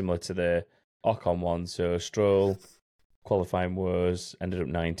 in similar to the Ocon one. So Stroll, qualifying was, ended up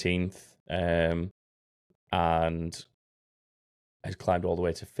 19th, and has climbed all the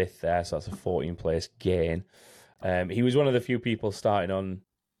way to 5th there, so that's a 14-place gain. He was one of the few people starting on...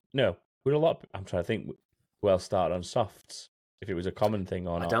 No, we're a lot... I'm trying to think who else started on softs, if it was a common thing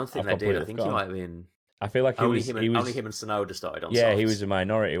or not. I don't think they did. I think he might have been... I feel like only him and Tsunoda started on softs. Yeah, he was a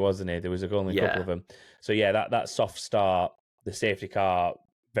minority, wasn't he? There was only a couple of them. So yeah, that soft start, the safety car,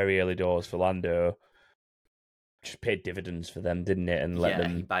 very early doors for Lando, just paid dividends for them, didn't it? And let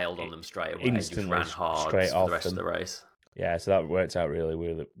them... he bailed on them straight away. Instantly, ran hard straight for off the rest of the race. Yeah, so that worked out really,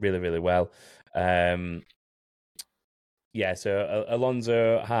 really, really, really well. So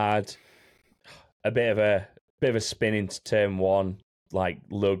Alonso had a bit of a spin into turn 1, like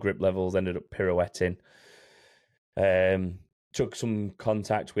low grip levels, ended up pirouetting. Took some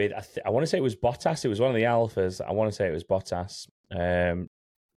contact with, I want to say it was Bottas. It was one of the Alphas. I want to say it was Bottas.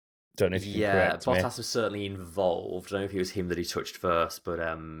 Don't know if you can correct me. Bottas was certainly involved. I don't know if it was him that he touched first, but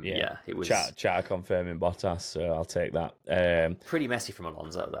it was... Chat confirming Bottas, so I'll take that. Pretty messy from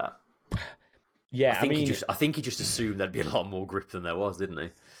Alonso, that. Yeah, I think he just assumed there'd be a lot more grip than there was, didn't he?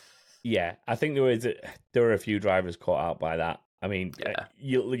 Yeah, I think there were a few drivers caught out by that. I mean,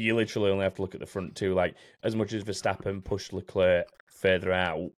 you literally only have to look at the front two. Like, as much as Verstappen pushed Leclerc further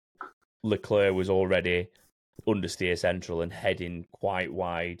out, Leclerc was already understeer central and heading quite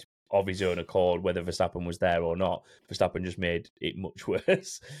wide of his own accord, whether Verstappen was there or not. Verstappen just made it much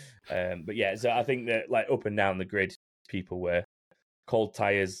worse. But yeah, so I think that like up and down the grid, people were cold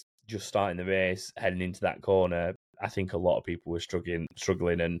tyres just starting the race, heading into that corner. I think a lot of people were struggling,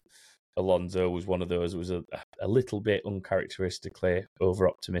 and Alonso was one of those who was a little bit uncharacteristically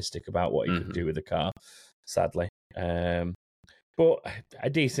over-optimistic about what he could do with the car, sadly. But a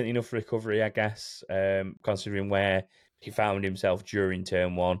decent enough recovery, I guess, considering where he found himself during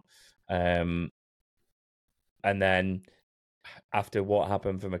turn 1. And then after what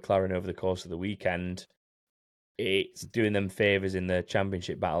happened for McLaren over the course of the weekend, it's doing them favours in the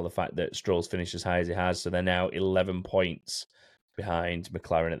championship battle, the fact that Stroll's finished as high as he has. So they're now 11 points behind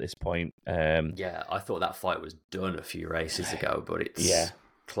McLaren at this point. I thought that fight was done a few races ago, but it's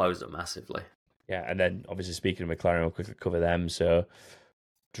closed up massively. Yeah, and then obviously speaking of McLaren, we'll quickly cover them. So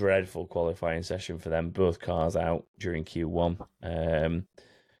dreadful qualifying session for them, both cars out during Q1.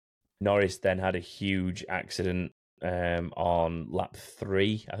 Norris then had a huge accident on lap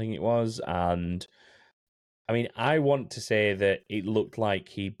 3, I think it was, and I mean, I want to say that it looked like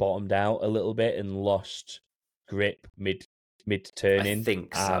he bottomed out a little bit and lost grip mid turning. I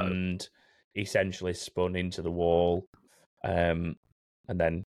think so. And essentially spun into the wall, and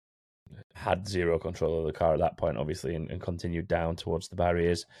then had zero control of the car at that point, obviously, and continued down towards the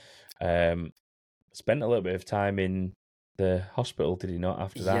barriers. Spent a little bit of time in the hospital, did he not,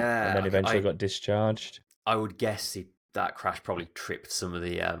 after that? Yeah, And then eventually got discharged. I would guess that crash probably tripped some of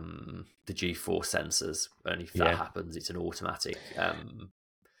the G-force sensors, and if that happens, it's an automatic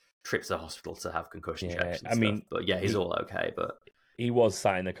trip to the hospital to have concussion checks and stuff. But yeah, he's all okay. But he was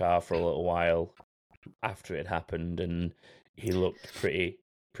sat in the car for a little while after it happened, and he looked pretty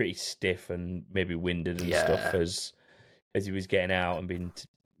stiff and maybe winded and stuff as he was getting out and being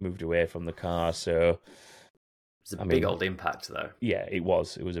moved away from the car. So it's a big old impact, though. Yeah, it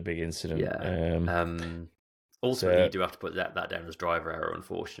was. It was a big incident. Yeah. Ultimately, you do have to put that down as driver error,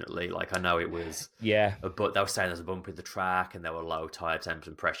 unfortunately. Like, I know it was... Yeah. But they were saying there's a bump in the track and there were low tyre temps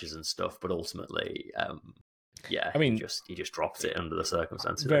and pressures and stuff, but ultimately, I mean, he just dropped it under the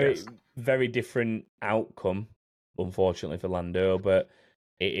circumstances. Very different outcome, unfortunately, for Lando, but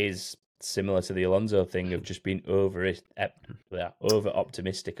it is similar to the Alonso thing of just being over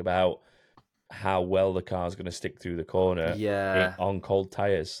optimistic about how well the car's going to stick through the corner on cold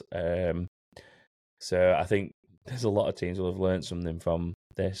tyres. So I think there's a lot of teams who have learned something from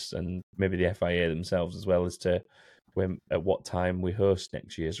this, and maybe the FIA themselves as well, as to at what time we host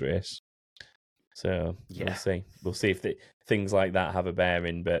next year's race. So we'll see. We'll see if things like that have a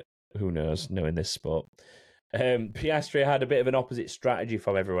bearing, but who knows, knowing this sport. Piastri had a bit of an opposite strategy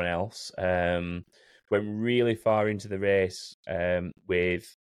from everyone else. Went really far into the race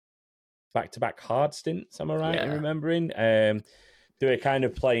with back-to-back hard stints, am I right in remembering? They were kind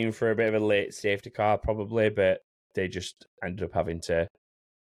of playing for a bit of a late safety car, probably, but they just ended up having to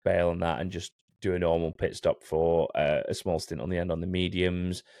bail on that and just do a normal pit stop for a small stint on the end on the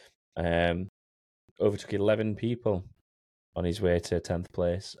mediums. Overtook 11 people on his way to 10th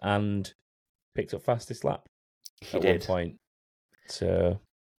place and picked up fastest lap at one point. So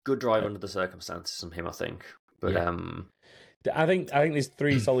good drive under the circumstances from him, I think. But I think there's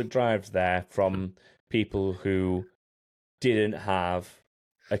 3 solid drives there from people who didn't have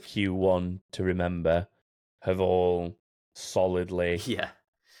a Q1 to remember, have all solidly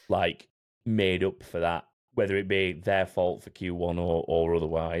made up for that, whether it be their fault for Q1 or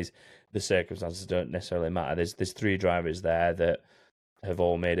otherwise. The circumstances don't necessarily matter. There's 3 drivers there that have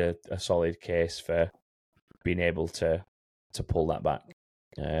all made a solid case for being able to pull that back.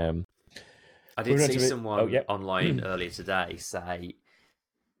 I did see someone online earlier today say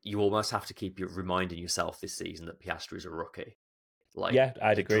you almost have to keep reminding yourself this season that Piastri is a rookie.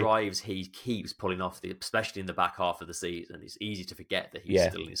 I'd agree. The drives he keeps pulling off, especially in the back half of the season, it's easy to forget that he's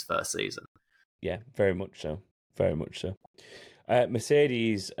still in his first season. Yeah, very much so. Very much so.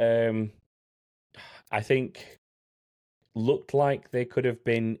 Mercedes, I think, looked like they could have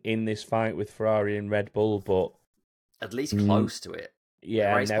been in this fight with Ferrari and Red Bull, but at least close to it.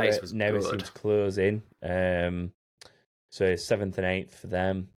 Yeah, never seemed to close in. So 7th and 8th for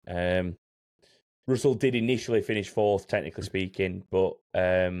them. Russell did initially finish 4th, technically speaking, but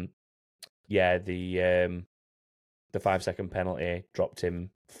the 5-second penalty dropped him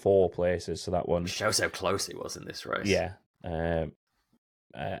 4 places. So that one shows how close it was in this race. Yeah, and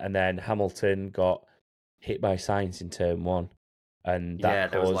then Hamilton got hit by Sainz in turn 1, and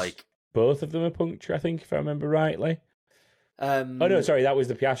that caused both of them a puncture, I think, if I remember rightly. Oh no, sorry, that was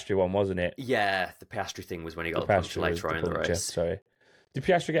the Piastri one, wasn't it? Yeah, the Piastri thing was when he got a puncture later on in the race. Sorry. Did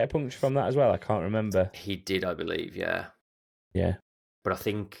Piastri get a puncture from that as well? I can't remember. He did, I believe, yeah. Yeah. But I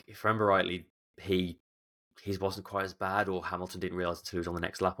think, if I remember rightly, his wasn't quite as bad, or Hamilton didn't realise until he was on the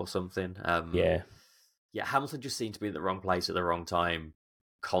next lap or something. Yeah, Hamilton just seemed to be in the wrong place at the wrong time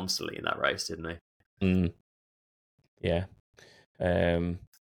constantly in that race, didn't he? Yeah.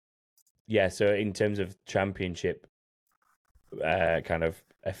 So in terms of championship kind of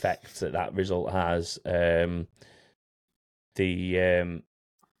effects that result has, the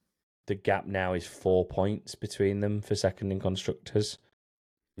gap now is 4 points between them for second in constructors.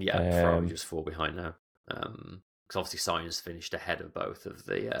 Yeah, Ferrari just 4 behind now. Because obviously Sainz finished ahead of both of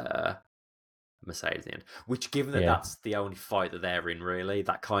the Mercedes in the end. Which, given that that's the only fight that they're in, really,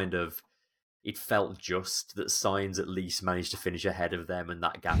 that kind of... It felt just that Sainz at least managed to finish ahead of them and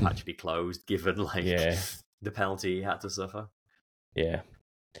that gap actually closed, given the penalty he had to suffer. Yeah.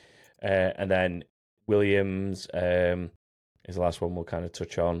 And then Williams is the last one we'll kind of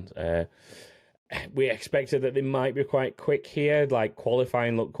touch on. we expected that they might be quite quick here. Like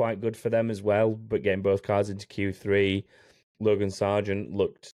qualifying looked quite good for them as well, but getting both cars into Q3, Logan Sargent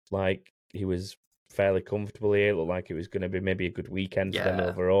looked like he was fairly comfortable here. It looked like it was going to be maybe a good weekend for them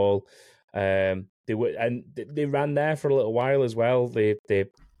overall. They ran there for a little while as well. They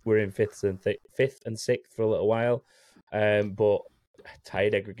were in fifth and sixth for a little while, but tire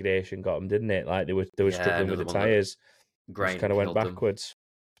degradation got them, didn't it? Like they were struggling with the tires. Just kind of went backwards.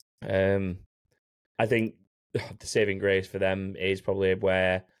 I think the saving grace for them is probably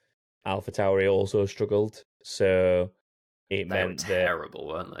where AlphaTauri also struggled. So it meant were terrible,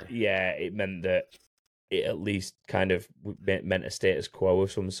 weren't they? Yeah, it meant that it at least kind of meant a status quo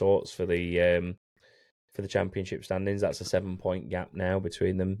of some sorts for the championship standings. That's a 7-point gap now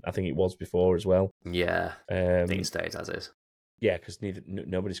between them. I think it was before as well. Yeah, I think it stays as is. Yeah, because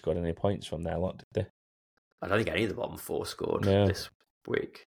nobody scored any points from their lot, did they? I don't think any of the bottom four scored this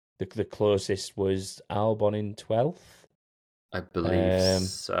week. The closest was Albon in 12th. I believe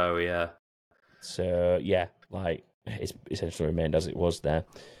so, yeah. So, yeah, like, it's essentially remained as it was there.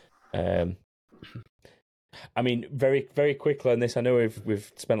 I mean, very, very quickly on this, I know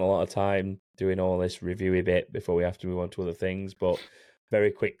we've spent a lot of time doing all this reviewy bit before we have to move on to other things, but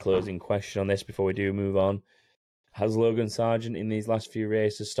very quick closing question on this before we do move on. Has Logan Sargent in these last few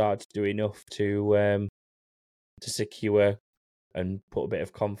races started to do enough to secure and put a bit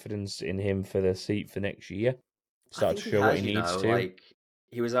of confidence in him for the seat for next year? Start to show what he needs to. Like,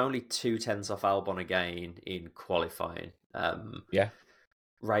 he was only 2/10 off Albon again in qualifying. Yeah.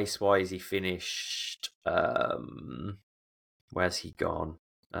 Race-wise, he finished... where's he gone?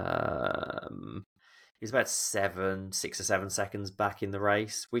 He's about 6 or 7 seconds back in the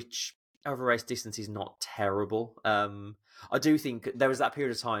race, which over race distance is not terrible. I do think there was that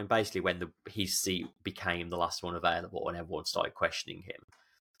period of time, basically, when his seat became the last one available and everyone started questioning him.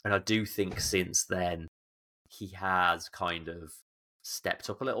 And I do think since then, he has kind of stepped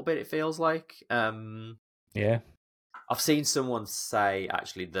up a little bit, it feels like. Yeah. I've seen someone say,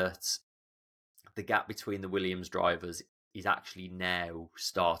 actually, that the gap between the Williams drivers is actually now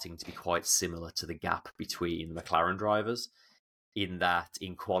starting to be quite similar to the gap between the McLaren drivers, in that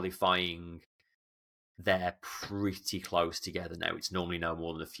in qualifying, they're pretty close together now. It's normally no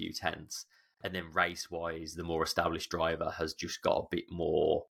more than a few tenths. And then race-wise, the more established driver has just got a bit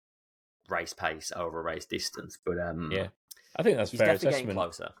more race pace over race distance. But yeah, I think that's fair assessment. Getting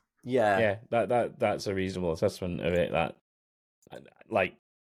closer. Yeah, that's a reasonable assessment of it. That, like,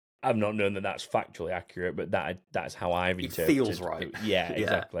 I've not known that that's factually accurate, but that's how I've interpreted it. Feels right. Yeah,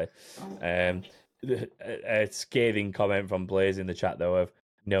 exactly. A scathing comment from Blaze in the chat, though, of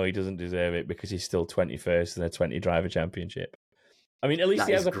no, he doesn't deserve it because he's still 21st in a 20 driver championship. I mean, at least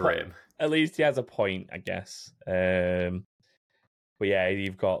he has a point. At least he has a point, I guess. But yeah,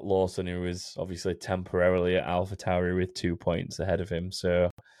 you've got Lawson, who was obviously temporarily at AlphaTauri with 2 points ahead of him.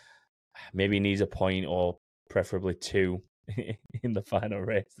 So maybe he needs a point or preferably 2 in the final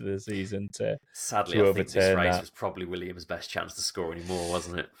race of the season to Sadly, I think this race was probably Williams' best chance to score anymore,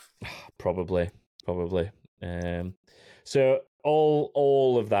 wasn't it? Probably. So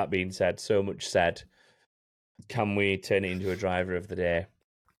all of that being said, so much said, can we turn it into a driver of the day?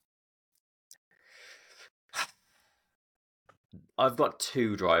 I've got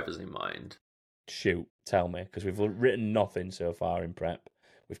 2 drivers in mind. Shoot, tell me, because we've written nothing so far in prep.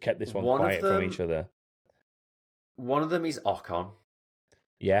 We've kept this one quiet from each other. One of them is Ocon.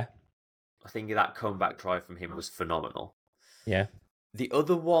 Yeah. I think that comeback drive from him was phenomenal. Yeah. The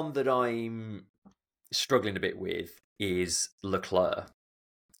other one that I'm struggling a bit with is Leclerc.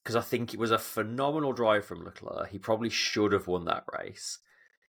 Because I think it was a phenomenal drive from Leclerc. He probably should have won that race.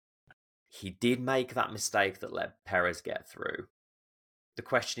 He did make that mistake that let Perez get through. The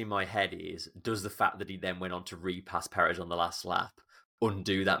question in my head is, does the fact that he then went on to repass Perez on the last lap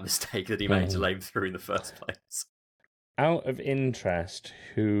undo that mistake that he made to let him through in the first place? Out of interest,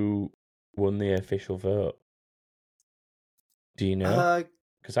 who won the official vote? Do you know?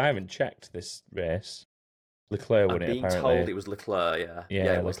 Because I haven't checked this race. Leclerc won it, apparently. I'm being told it was Leclerc, yeah.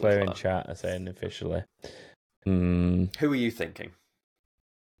 Yeah, it was Leclerc in chat are saying officially. Who are you thinking?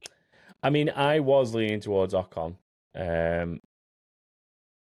 I mean, I was leaning towards Ocon.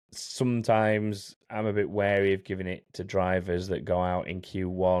 Sometimes I'm a bit wary of giving it to drivers that go out in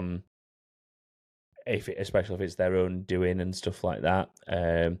Q1, especially if it's their own doing and stuff like that.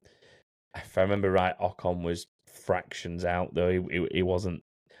 If I remember right, Ocon was fractions out, though. He wasn't.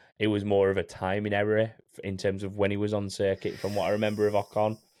 It was more of a timing error in terms of when he was on circuit, from what I remember of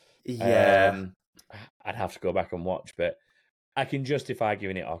Ocon. Yeah. I'd have to go back and watch, but I can justify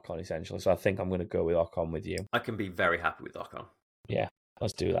giving it Ocon, essentially. So I think I'm going to go with Ocon with you. I can be very happy with Ocon. Yeah,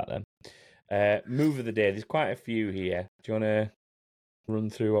 let's do that then. Move of the day. There's quite a few here. Do you want to run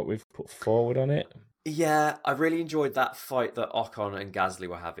through what we've put forward on it? Yeah, I really enjoyed that fight that Ocon and Gasly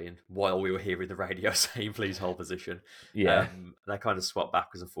were having while we were hearing the radio saying, please hold position. Yeah. They kind of swapped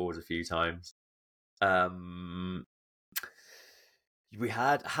backwards and forwards a few times. We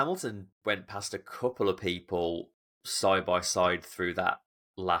had Hamilton went past a couple of people side by side through that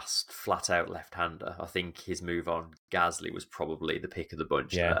last flat out left-hander. I think his move on Gasly was probably the pick of the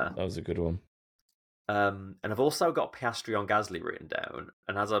bunch there. That was a good one. And I've also got Piastri on Gasly written down.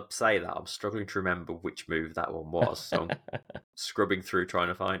 And as I say that, I'm struggling to remember which move that one was. So I'm scrubbing through trying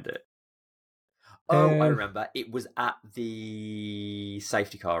to find it. Oh, I remember. It was at the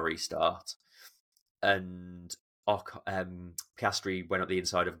safety car restart. And Piastri went up the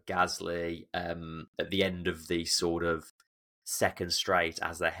inside of Gasly at the end of the sort of second straight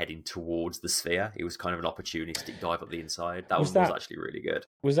as they're heading towards the sphere. It was kind of an opportunistic dive up the inside. That was actually really good.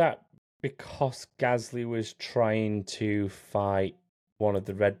 Was that because Gasly was trying to fight one of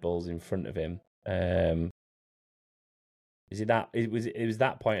the Red Bulls in front of him? Is it that? It was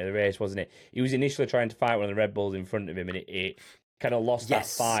that point of the race, wasn't it? He was initially trying to fight one of the Red Bulls in front of him, and it kind of lost that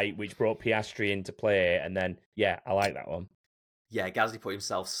fight, which brought Piastri into play. And then, I like that one. Yeah, Gasly put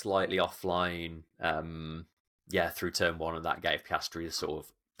himself slightly offline, through turn one, and that gave Piastri a sort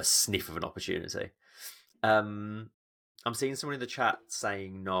of a sniff of an opportunity. I'm seeing someone in the chat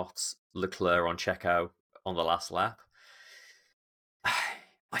saying not Leclerc on Checo on the last lap.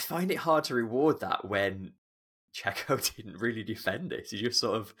 I find it hard to reward that when Checo didn't really defend it. He just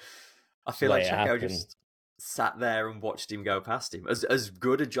sort of... I feel like Checo just sat there and watched him go past him. As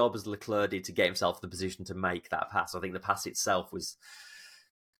good a job as Leclerc did to get himself in the position to make that pass, I think the pass itself was...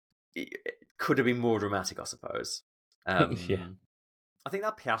 It could have been more dramatic, I suppose. I think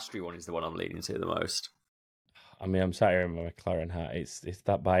that Piastri one is the one I'm leaning to the most. I mean, I'm sat here in my McLaren hat. It's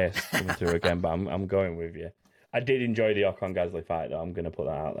that bias coming through again, but I'm going with you. I did enjoy the Ocon Gasly fight, though. I'm going to put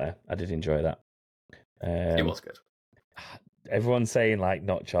that out there. I did enjoy that. It was good. Everyone's saying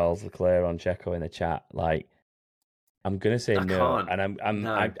not Charles Leclerc on Checo in the chat. I'm going to say no, and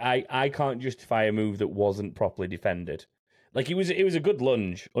I can't justify a move that wasn't properly defended. It was a good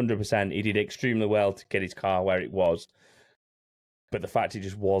lunge, 100%. He did extremely well to get his car where it was, but the fact it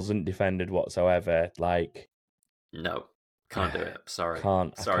just wasn't defended whatsoever, no, can't do it. Sorry. I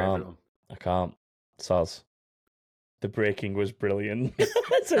can't. Soz. The braking was brilliant.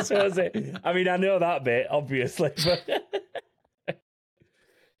 so was it. I mean, I know that bit, obviously, but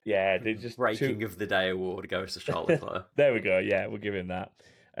they just Braking of the Day award goes to Charles Leclerc. There we go. Yeah, we'll give him that.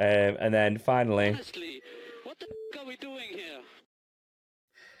 And then finally, honestly, what the f*** are we doing here?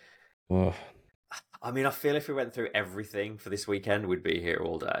 Oh. I mean, I feel if we went through everything for this weekend, we'd be here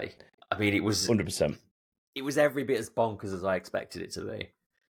all day. I mean, it was 100%. It was every bit as bonkers as I expected it to be.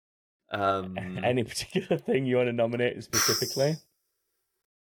 Any particular thing you want to nominate specifically?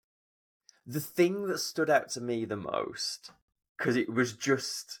 The thing that stood out to me the most, because it was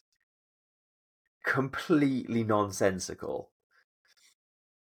just completely nonsensical,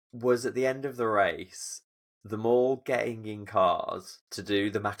 was at the end of the race, them all getting in cars to do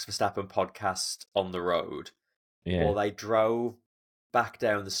the Max Verstappen podcast on the road, or they drove back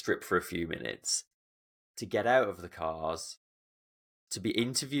down the strip for a few minutes to get out of the cars, to be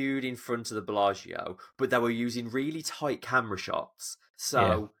interviewed in front of the Bellagio, but they were using really tight camera shots,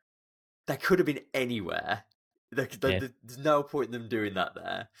 so they could have been anywhere. There's no point in them doing that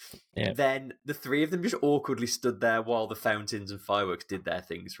there. Yeah. Then the three of them just awkwardly stood there while the fountains and fireworks did their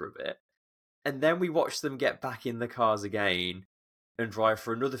things for a bit. And then we watched them get back in the cars again and drive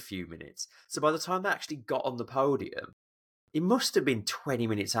for another few minutes. So by the time they actually got on the podium, it must have been 20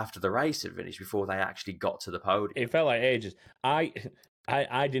 minutes after the race had finished before they actually got to the podium. It felt like ages. I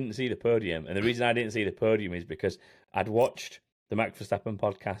didn't see the podium, and the reason I didn't see the podium is because I'd watched the Max Verstappen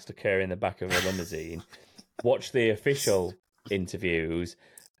podcast occur in the back of a limousine, watched the official interviews,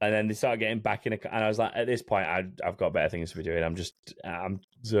 and then they started getting back in and I was like, at this point, I've got better things to be doing. I'm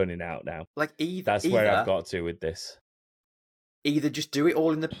zoning out now. That's where I've got to with this. Either just do it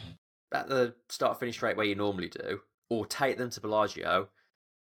all at the start-finish straight where you normally do, or take them to Bellagio,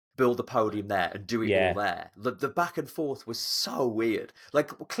 build the podium there, and do it all there. The back and forth was so weird.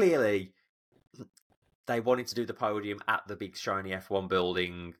 Clearly, they wanted to do the podium at the big shiny F1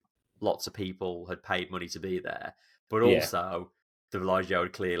 building. Lots of people had paid money to be there. But also, the Bellagio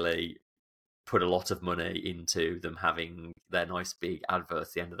had clearly put a lot of money into them having their nice big advert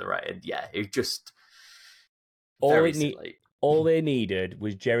at the end of the race. And it just... very silly. All they needed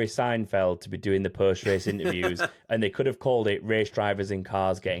was Jerry Seinfeld to be doing the post-race interviews, and they could have called it Race Drivers in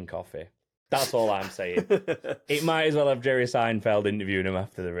Cars Getting Coffee. That's all I'm saying. It might as well have Jerry Seinfeld interviewing him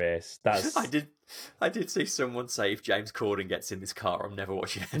after the race. That's I did see someone say if James Corden gets in this car, I'm never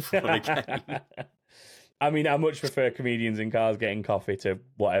watching F1 again. I mean, I much prefer comedians in cars getting coffee to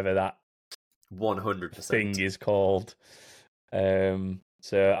whatever that 100% thing is called.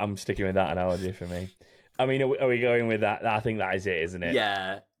 So I'm sticking with that analogy for me. I mean, are we going with that? I think that is it, isn't it?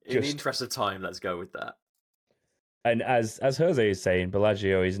 Yeah. In the interest of time, let's go with that. And as Jose is saying,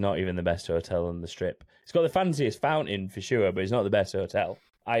 Bellagio is not even the best hotel on the Strip. It's got the fanciest fountain for sure, but it's not the best hotel.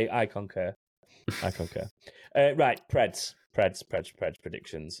 I concur. Right, Preds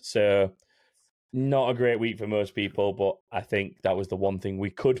predictions. So not a great week for most people, but I think that was the one thing we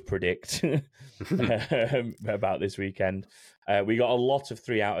could predict about this weekend. We got a lot of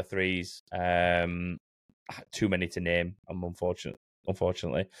 3 out of 3s. Too many to name,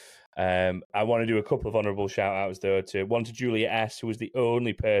 unfortunately. I want to do a couple of honourable shout-outs, though. One to Julia S., who was the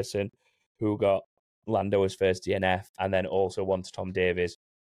only person who got Lando as first DNF, and then also one to Tom Davies,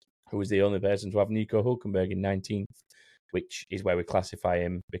 who was the only person to have Nico Hulkenberg in 19th, which is where we classify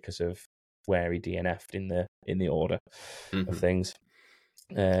him because of where he DNF'd in the order of things.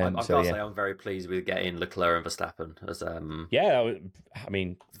 I've got to say, I'm very pleased with getting Leclerc and Verstappen as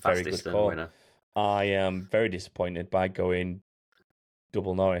very good call. Winner. I am very disappointed by going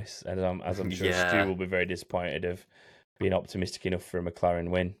double Norris, as I'm sure Stu will be very disappointed of being optimistic enough for a McLaren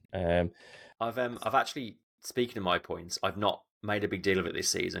win. I've actually, speaking of my points, I've not made a big deal of it this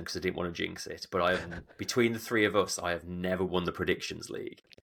season because I didn't want to jinx it. But between the three of us, I have never won the predictions league.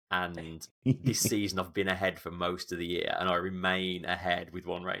 And this season, I've been ahead for most of the year, and I remain ahead with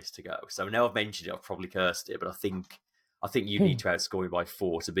 1 race to go. So now I've mentioned it, I've probably cursed it, but I think you need to outscore me by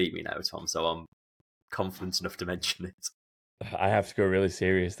 4 to beat me now, Tom. So I'm confident enough to mention it. I have to go really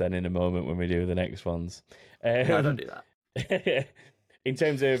serious then in a moment when we do the next ones. No, don't do that. In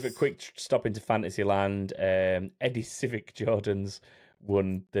terms of a quick stop into Fantasyland, Eddie Civic Jordans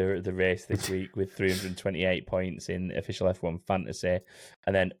won the race this week with 328 points in official F1 Fantasy.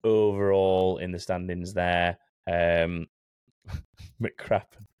 And then overall in the standings there, McCrappen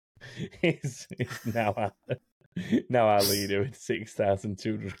is now our leader with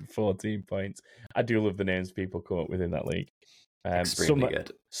 6,214 points. I do love the names people come up with in that league. Extremely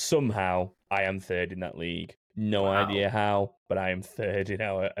good. Somehow I am third in that league. No idea how, but I am third in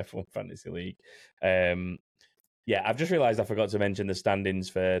our F1 Fantasy League. I've just realised I forgot to mention the standings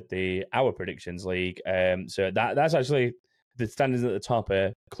for our predictions league. So that's actually the standings at the top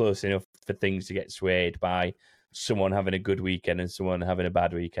are close enough for things to get swayed by someone having a good weekend and someone having a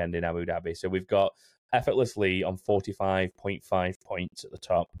bad weekend in Abu Dhabi. So we've got Effortlessly on 45.5 points at the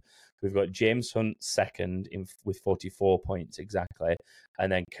top. We've got James Hunt second with 44 points exactly.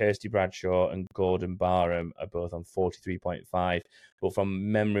 And then Kirsty Bradshaw and Gordon Barham are both on 43.5. But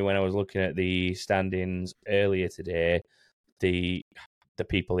from memory, when I was looking at the standings earlier today, the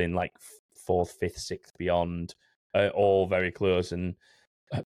people in like 4th, 5th, 6th beyond are all very close. And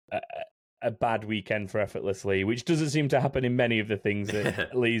a bad weekend for Effortlessly, which doesn't seem to happen in many of the things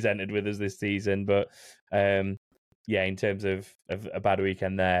that Lee's entered with us this season. But in terms of a bad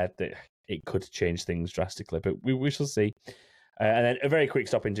weekend there, it could change things drastically, but we shall see. And then a very quick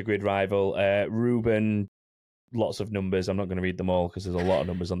stop into Grid Rival. Ruben, lots of numbers. I'm not going to read them all because there's a lot of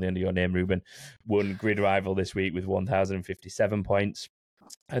numbers on the end of your name, Ruben. Won Grid Rival this week with 1,057 points.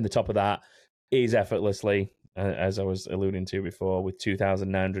 And the top of that is Effortlessly, as I was alluding to before, with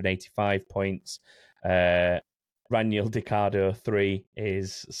 2,985 points. Raniel Dicardo 3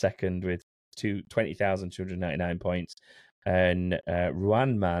 is second with 20,299 points, and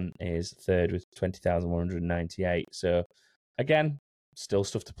Ruan Man is third with 20,198. So again, still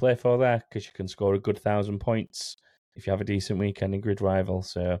stuff to play for there because you can score a good 1,000 points if you have a decent weekend in Grid Rival.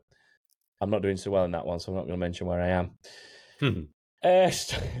 So I'm not doing so well in that one, so I'm not going to mention where I am.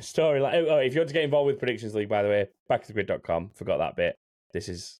 Storyline. Oh, if you want to get involved with Predictions League, by the way, backtothegrid.com. Forgot that bit. This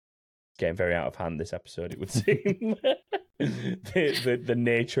is getting very out of hand, this episode, it would seem. the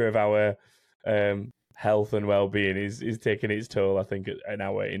nature of our health and well-being is taking its toll, I think, an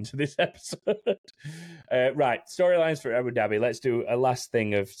hour into this episode. Right, storylines for Abu Dhabi. Let's do a last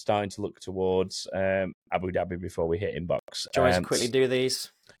thing of starting to look towards Abu Dhabi before we hit inbox. Do you want to quickly do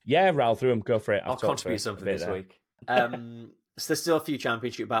these? Yeah, rattle through them. Go for it. I'll contribute something this week. So there's still a few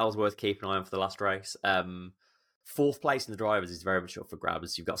championship battles worth keeping an eye on for the last race. 4th place in the drivers is very much up for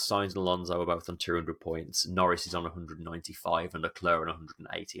grabs. You've got Sainz and Alonso are both on 200 points. Norris is on 195 and Leclerc on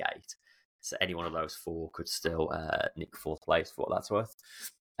 188. So any one of those 4 could still nick 4th place for what that's worth.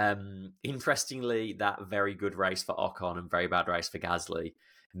 Interestingly, that very good race for Ocon and very bad race for Gasly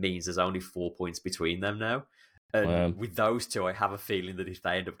means there's only 4 points between them now. And with those two, I have a feeling that if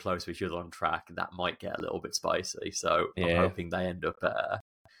they end up close to each other on track, that might get a little bit spicy. So I'm hoping they end up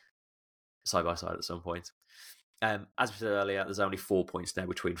side by side at some point. As we said earlier, there's only 4 points now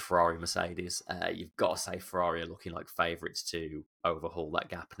between Ferrari and Mercedes. You've got to say Ferrari are looking like favourites to overhaul that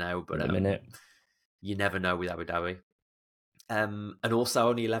gap now, but you never know with Abu Dhabi. And also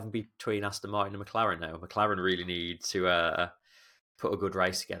only 11 between Aston Martin and McLaren now. McLaren really need to put a good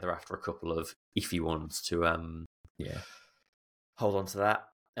race together after a couple of iffy ones to hold on to that.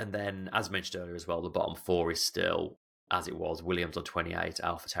 And then, as mentioned earlier as well, the bottom four is still as it was: Williams on 28,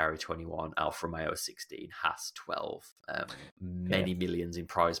 AlphaTauri 21, Alfa Romeo 16, Haas 12. Many millions in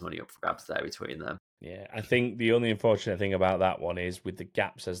prize money up for grabs there between them. Yeah, I think the only unfortunate thing about that one is with the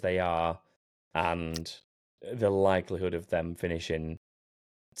gaps as they are and the likelihood of them finishing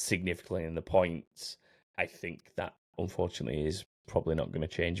significantly in the points, I think that unfortunately is probably not going to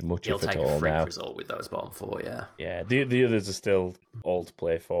change much He'll if at take all a freak now. Result with those bottom four, yeah. Yeah, the others are still all to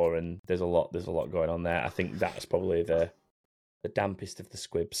play for, and there's a lot going on there. I think that's probably the dampest of the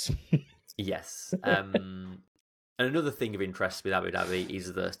squibs. Yes. And another thing of interest with Abu Dhabi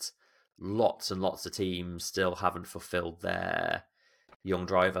is that lots and lots of teams still haven't fulfilled their young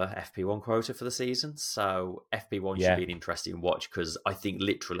driver FP1 quota for the season. So FP1 should be an interesting watch, because I think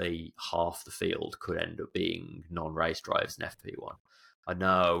literally half the field could end up being non-race drivers in FP1. I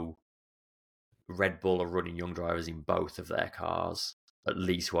know Red Bull are running young drivers in both of their cars. At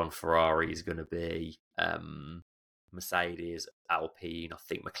least one Ferrari is going to be. Mercedes, Alpine, I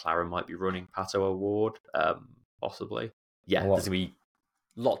think McLaren might be running Pato O'Ward, possibly. Yeah, there's going to be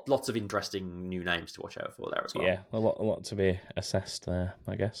lots of interesting new names to watch out for there as well. Yeah, a lot to be assessed there,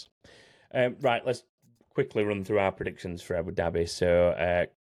 I guess. Right, let's quickly run through our predictions for Abu Dhabi. So,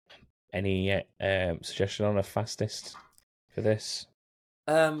 any suggestion on a fastest for this?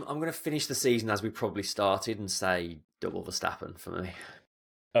 I'm going to finish the season as we probably started and say double Verstappen for me.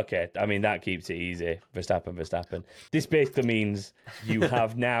 Okay, I mean, that keeps it easy. Verstappen. This basically means you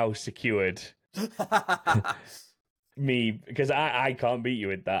have now secured me, because I can't beat you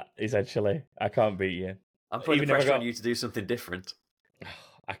with that, essentially. I can't beat you. I'm putting pressure on you to do something different.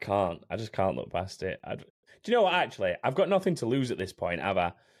 I can't. I just can't look past it. Do you know what, actually? I've got nothing to lose at this point, have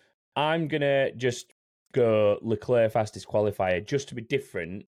I? I'm going to just go Leclerc fastest qualifier just to be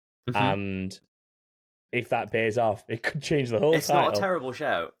different, and if that pays off, it could change the whole title. Not a terrible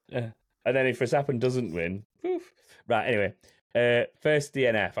shout. And then if Verstappen doesn't win, right, anyway. First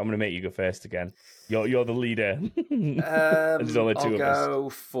DNF. I'm going to make you go first again. You're the leader. There's only two of us. I'll go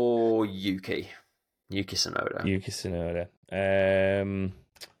for Yuki Tsunoda. Yuki Tsunoda.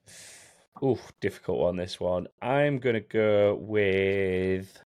 Difficult one, this one. I'm going to go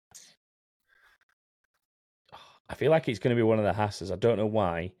with... I feel like it's going to be one of the Haas's. I don't know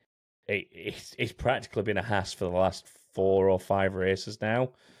why. It's practically been a Haas for the last 4 or 5 races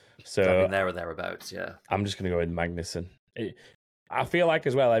now. So there or thereabouts, yeah. I'm just going to go with Magnussen. I feel like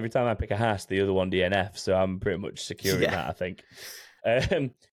as well, every time I pick a Haas, the other one DNF, so I'm pretty much securing that, I think.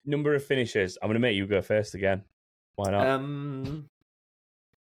 Number of finishes. I'm going to make you go first again. Why not?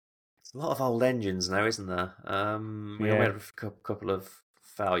 It's a lot of old engines now, isn't there? We only had a couple of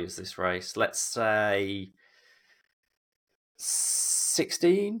failures this race. Let's say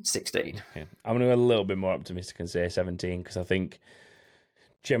 16? 16. Okay. I'm going to go a little bit more optimistic and say 17, because I think,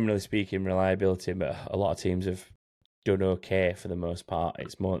 generally speaking, reliability, but a lot of teams have done okay for the most part.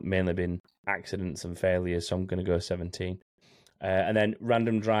 It's mainly been accidents and failures, so I'm going to go 17. And then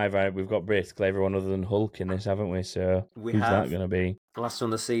random driver, we've got basically everyone other than Hulk in this, haven't we? So who's that going to be? The last one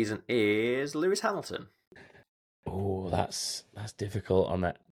of the season is Lewis Hamilton. Oh, that's difficult on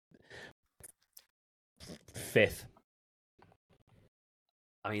that. 5th.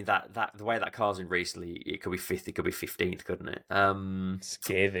 I mean, that the way that car's been recently, it could be 5th, it could be 15th, couldn't it?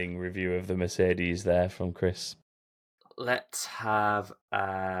 Scathing review of the Mercedes there from Chris. Let's have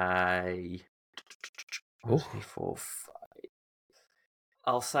a 1, 2, 3, 4, 5.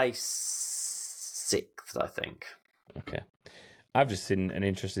 I'll say 6th, I think. Okay. I've just seen an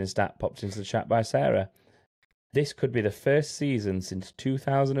interesting stat popped into the chat by Sarah. This could be the first season since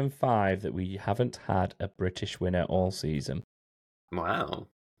 2005 that we haven't had a British winner all season. Wow.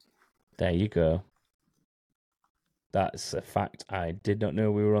 There you go. That's a fact I did not know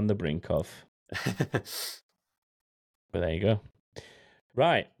we were on the brink of. But there you go.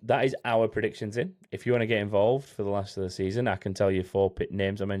 Right, that is our predictions in. If you want to get involved for the last of the season, I can tell you 4 pit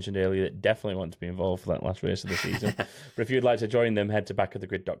names I mentioned earlier that definitely want to be involved for that last race of the season. But if you'd like to join them, head to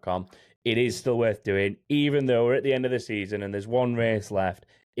backofthegrid.com. It is still worth doing, even though we're at the end of the season and there's 1 race left.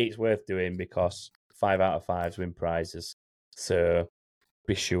 It's worth doing because 5 out of 5s win prizes. So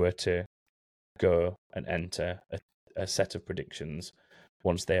be sure to go and enter a set of predictions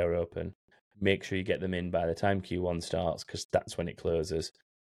once they are open. Make sure you get them in by the time Q1 starts, because that's when it closes.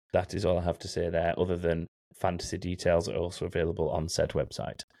 That is all I have to say there, other than fantasy details are also available on said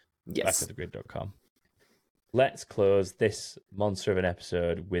website, backofthegrid.com. Let's close this monster of an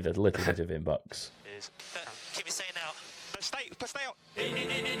episode with a little bit of inbox. Keep it saying now. Stay out.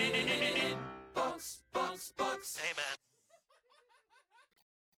 Box.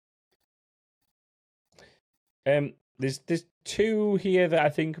 Hey, man. There's two here that I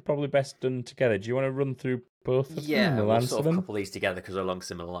think are probably best done together. Do you want to run through both of them? Yeah, we'll answer sort of them? couple these together because they're along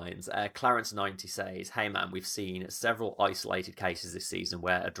similar lines. Clarence90 says, "Hey man, we've seen several isolated cases this season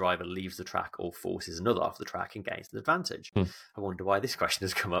where a driver leaves the track or forces another off the track and gains an advantage. I wonder why this question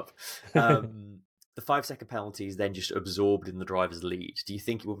has come up. The 5-second penalty is then just absorbed in the driver's lead. Do you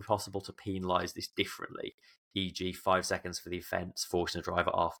think it would be possible to penalise this differently? E.g., 5 seconds for the offence, forcing a driver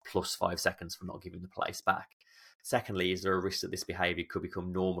off, plus 5 seconds for not giving the place back. Secondly, is there a risk that this behaviour could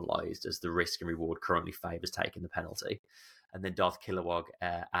become normalised as the risk and reward currently favours taking the penalty?" And then Darth Kilowog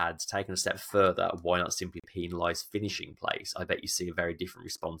adds, "Taking a step further, why not simply penalise finishing place? I bet you see a very different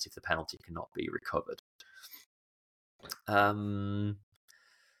response if the penalty cannot be recovered."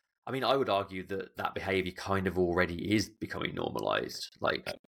 I mean, I would argue that behaviour kind of already is becoming normalised.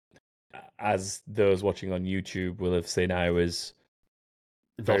 Like, as those watching on YouTube will have seen, I was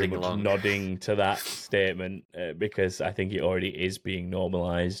very much nodding to that statement because I think it already is being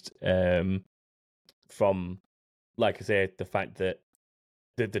normalised. From, like I say, the fact that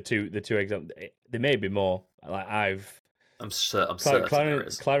the two examples, there may be more. Like I'm certain there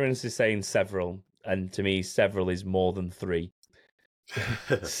is. Clarence is saying several, and to me, several is more than 3.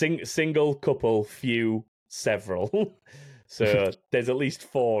 Single, couple, few, several. So there's at least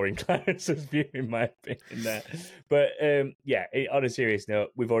 4 in Clarence's view, in my opinion. There, but on a serious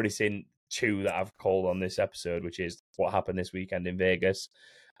note, we've already seen 2 that I've called on this episode, which is what happened this weekend in Vegas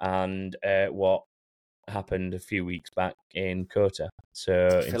and what happened a few weeks back in COTA.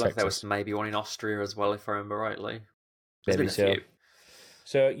 So I feel like there was maybe one in Austria as well, if I remember rightly. There's maybe been a few.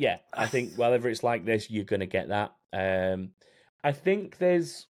 So yeah, I think whenever it's like this, you're going to get that. I think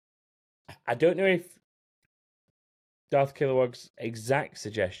I don't know if Darth Kilowog's exact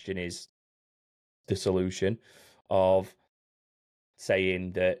suggestion is the solution of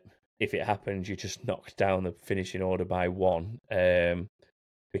saying that if it happens, you just knock down the finishing order by 1.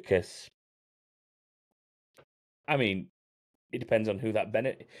 Because, I mean, it depends on who that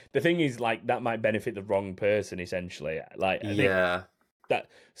benefit. The thing is, like, that might benefit the wrong person, essentially. Like,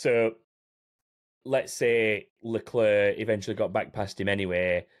 so let's say Leclerc eventually got back past him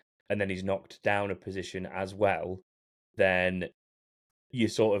anyway, and then he's knocked down a position as well, then you're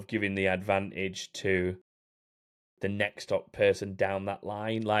sort of giving the advantage to the next up person down that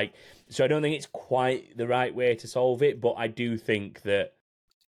line. Like, so I don't think it's quite the right way to solve it, but I do think that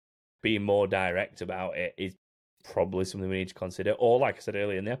being more direct about it is probably something we need to consider. Or, like I said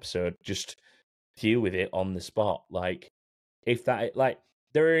earlier in the episode, just deal with it on the spot. Like, if that, like,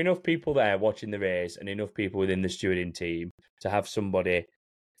 there are enough people there watching the race and enough people within the stewarding team to have somebody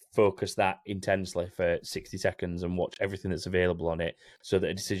focus that intensely for 60 seconds and watch everything that's available on it so that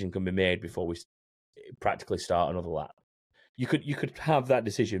a decision can be made before we practically start another lap. You could have that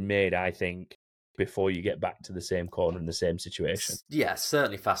decision made, I think, before you get back to the same corner in the same situation. Yeah,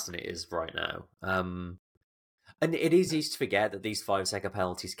 certainly faster than it is right now. And it is easy to forget that these 5-second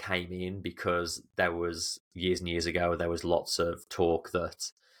penalties came in because there was, years and years ago, there was lots of talk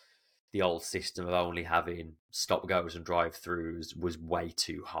that the old system of only having stop-goes and drive-throughs was way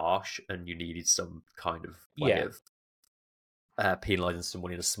too harsh and you needed some kind of way of penalising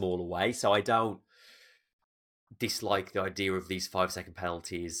someone in a smaller way. So I don't dislike the idea of these 5-second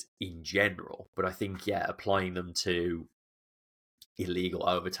penalties in general, but I think, applying them to illegal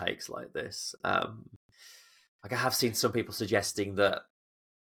overtakes like this, like I have seen some people suggesting that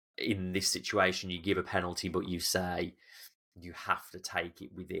in this situation you give a penalty, but you say you have to take it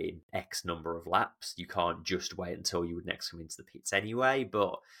within X number of laps. You can't just wait until you would next come into the pits anyway.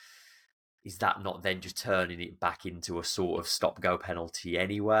 But is that not then just turning it back into a sort of stop-go penalty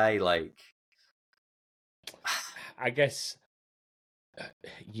anyway? Like, I guess,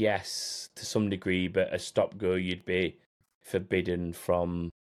 yes, to some degree, but a stop-go, you'd be forbidden from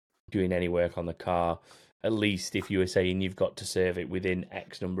doing any work on the car. At least if you were saying you've got to serve it within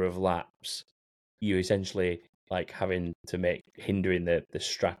X number of laps, you essentially like having to hindering the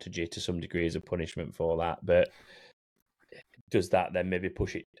strategy to some degree as a punishment for that. But does that then maybe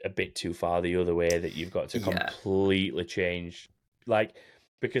push it a bit too far the other way that you've got to completely change? Like,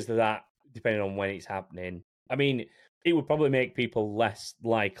 because of that, depending on when it's happening, I mean, it would probably make people less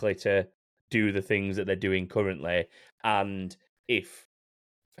likely to do the things that they're doing currently, and if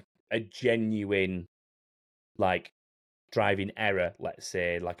a genuine like driving error, let's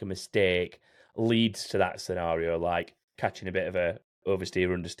say, like a mistake, leads to that scenario, like catching a bit of a oversteer,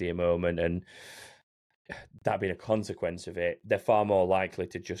 understeer moment, and that being a consequence of it, they're far more likely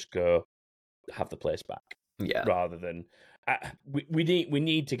to just go have the place back. Yeah. Rather than we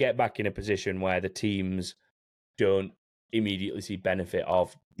need to get back in a position where the teams don't immediately see benefit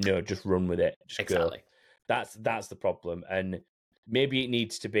of just run with it, just Exactly. go. That's the problem, and maybe it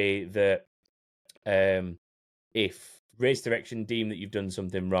needs to be that if race direction deem that you've done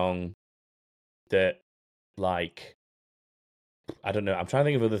something wrong, that like I don't know, I'm trying to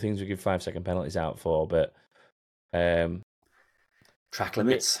think of other things we give 5-second penalties out for, but track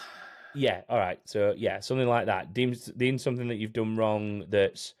limits. Yeah, all right. So yeah, something like that. Deem something that you've done wrong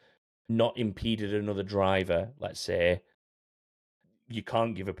that's not impeded another driver, let's say. You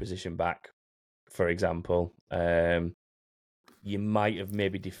can't give a position back, for example. You might have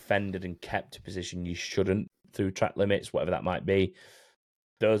maybe defended and kept a position you shouldn't through track limits, whatever that might be.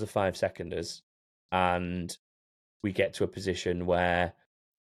 Those are 5-seconders. And we get to a position where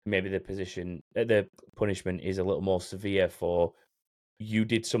maybe the punishment is a little more severe for you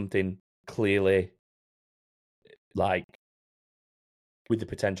did something clearly like with the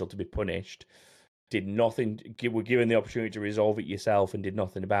potential to be punished, did nothing, were given the opportunity to resolve it yourself and did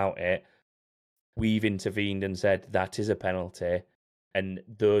nothing about it. We've intervened and said that is a penalty, and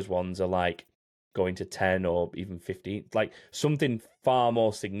those ones are like going to 10 or even 15, like something far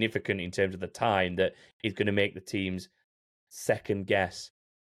more significant in terms of the time that is going to make the teams second guess,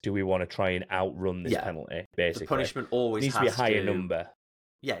 do we want to try and outrun this penalty, basically. The punishment always needs to be a higher number.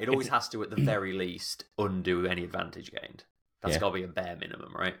 Yeah, it always has to, at the very least, undo any advantage gained. That's got to be a bare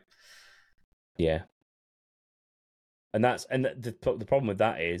minimum, right? Yeah. And the problem with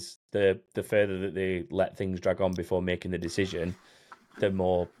that is the further that they let things drag on before making the decision, the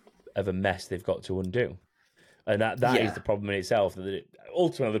more of a mess they've got to undo. And that is the problem in itself.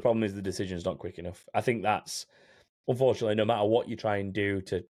 Ultimately, the problem is the decision's not quick enough. I think that's, unfortunately, no matter what you try and do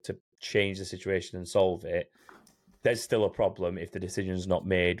to change the situation and solve it, there's still a problem if the decision's not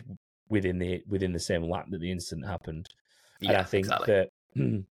made within the same lap that the incident happened. Yeah, and I think that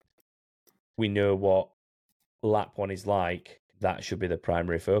we know what lap one is like. That should be the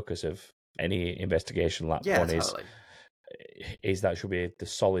primary focus of any investigation. Lap one totally. is that should be the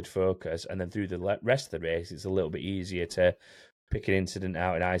solid focus, and then through the rest of the race, it's a little bit easier to pick an incident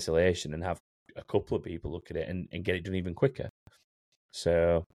out in isolation and have a couple of people look at it and get it done even quicker.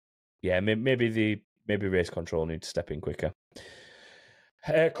 So, yeah, maybe race control need to step in quicker.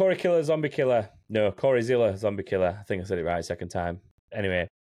 Corey Killer, Zombie Killer. No, Corey Zilla, Zombie Killer. I think I said it right second time. Anyway,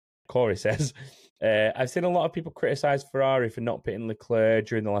 Corey says, I've seen a lot of people criticise Ferrari for not pitting Leclerc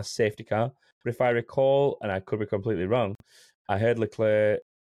during the last safety car. But if I recall, and I could be completely wrong, I heard Leclerc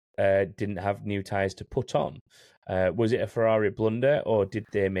didn't have new tyres to put on. Was it a Ferrari blunder, or did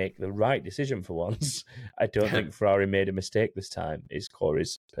they make the right decision for once? I don't think Ferrari made a mistake this time, is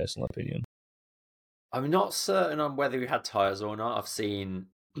Corey's personal opinion. I'm not certain on whether we had tyres or not. I've seen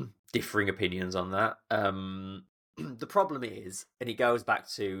differing opinions on that. The problem is, and it goes back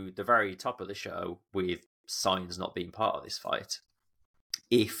to the very top of the show with Sainz not being part of this fight.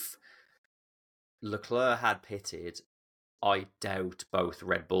 If Leclerc had pitted, I doubt both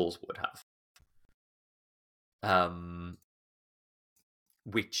Red Bulls would have.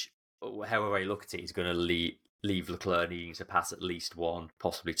 Which, however you look at it, is going to leave Leclerc needing to pass at least one,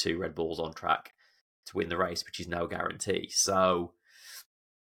 possibly two Red Bulls on track to win the race, which is no guarantee. So,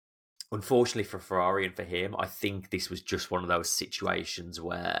 unfortunately for Ferrari and for him, I think this was just one of those situations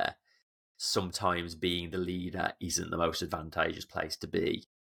where sometimes being the leader isn't the most advantageous place to be,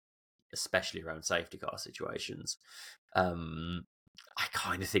 especially around safety car situations. I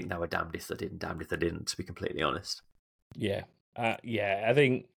kind of think they were damned if they didn't, to be completely honest. Yeah. I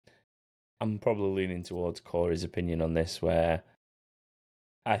think I'm probably leaning towards Corey's opinion on this, where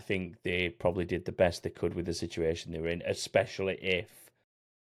I think they probably did the best they could with the situation they were in, especially if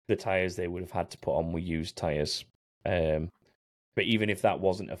the tyres they would have had to put on were used tyres. But even if that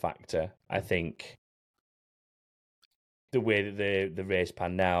wasn't a factor, I think the way that the race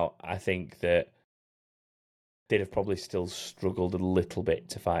panned out, I think that they'd have probably still struggled a little bit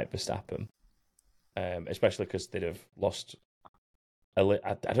to fight Verstappen, especially because they'd have lost I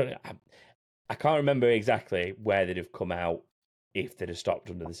don't know. I can't remember exactly where they'd have come out if they'd have stopped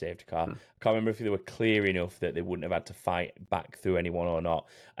under the safety car. I can't remember if they were clear enough that they wouldn't have had to fight back through anyone or not.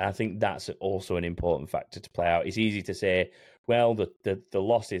 And I think that's also an important factor to play out. It's easy to say, well, the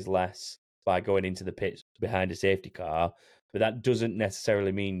loss is less by going into the pits behind a safety car, but that doesn't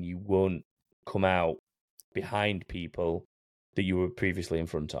necessarily mean you won't come out behind people that you were previously in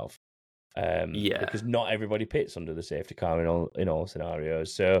front of. Because not everybody pits under the safety car in all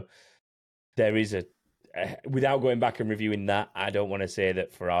scenarios. So there is without going back and reviewing that, I don't want to say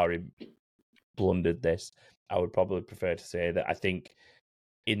that Ferrari blundered this. I would probably prefer to say that I think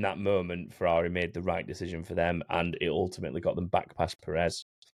in that moment, Ferrari made the right decision for them, and it ultimately got them back past Perez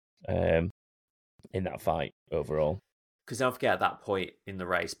in that fight overall. Because don't forget, at that point in the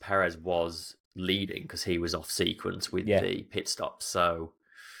race, Perez was leading because he was off sequence with the pit stop. So,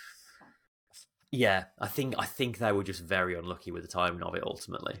 yeah, I think they were just very unlucky with the timing of it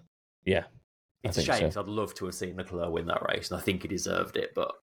ultimately. Yeah. It's a shame because I'd love to have seen Leclerc win that race, and I think he deserved it,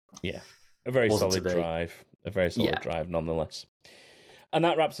 but... Yeah, a very solid drive. A very solid drive nonetheless. And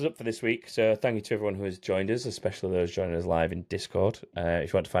that wraps us up for this week. So thank you to everyone who has joined us, especially those joining us live in Discord.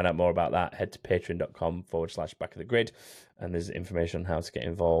 If you want to find out more about that, head to patreon.com/back of the grid. And there's information on how to get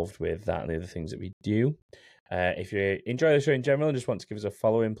involved with that and the other things that we do. If you enjoy the show in general and just want to give us a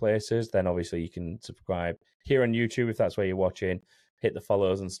follow in places, then obviously you can subscribe here on YouTube if that's where you're watching. Hit the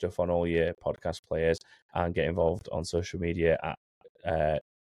follows and stuff on all your podcast players and get involved on social media at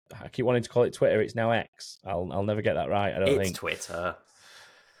I keep wanting to call it Twitter. It's now X. I'll never get that right. I don't think. It's Twitter.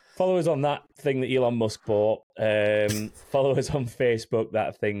 Follow us on that thing that Elon Musk bought. Follow us on Facebook,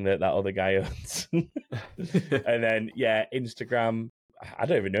 that thing that other guy owns. And then, Instagram. I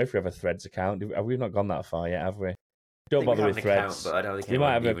don't even know if we have a Threads account. We've not gone that far yet, have we? Don't bother with Threads. But I don't think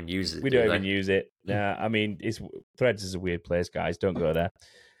anyone even uses it. We don't even use it. Yeah, I mean, Threads is a weird place, guys. Don't go there.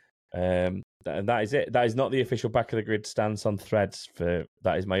 And that is it. That is not the official Back of the Grid stance on Threads.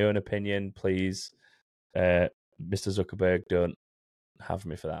 That is my own opinion. Please, Mr. Zuckerberg, don't have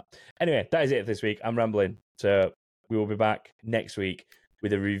me for that. Anyway, that is it for this week. I'm rambling. So we will be back next week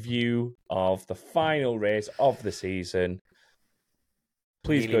with a review of the final race of the season.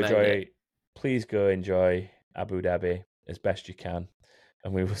 Please go enjoy Abu Dhabi as best you can.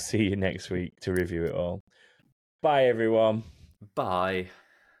 And we will see you next week to review it all. Bye, everyone. Bye.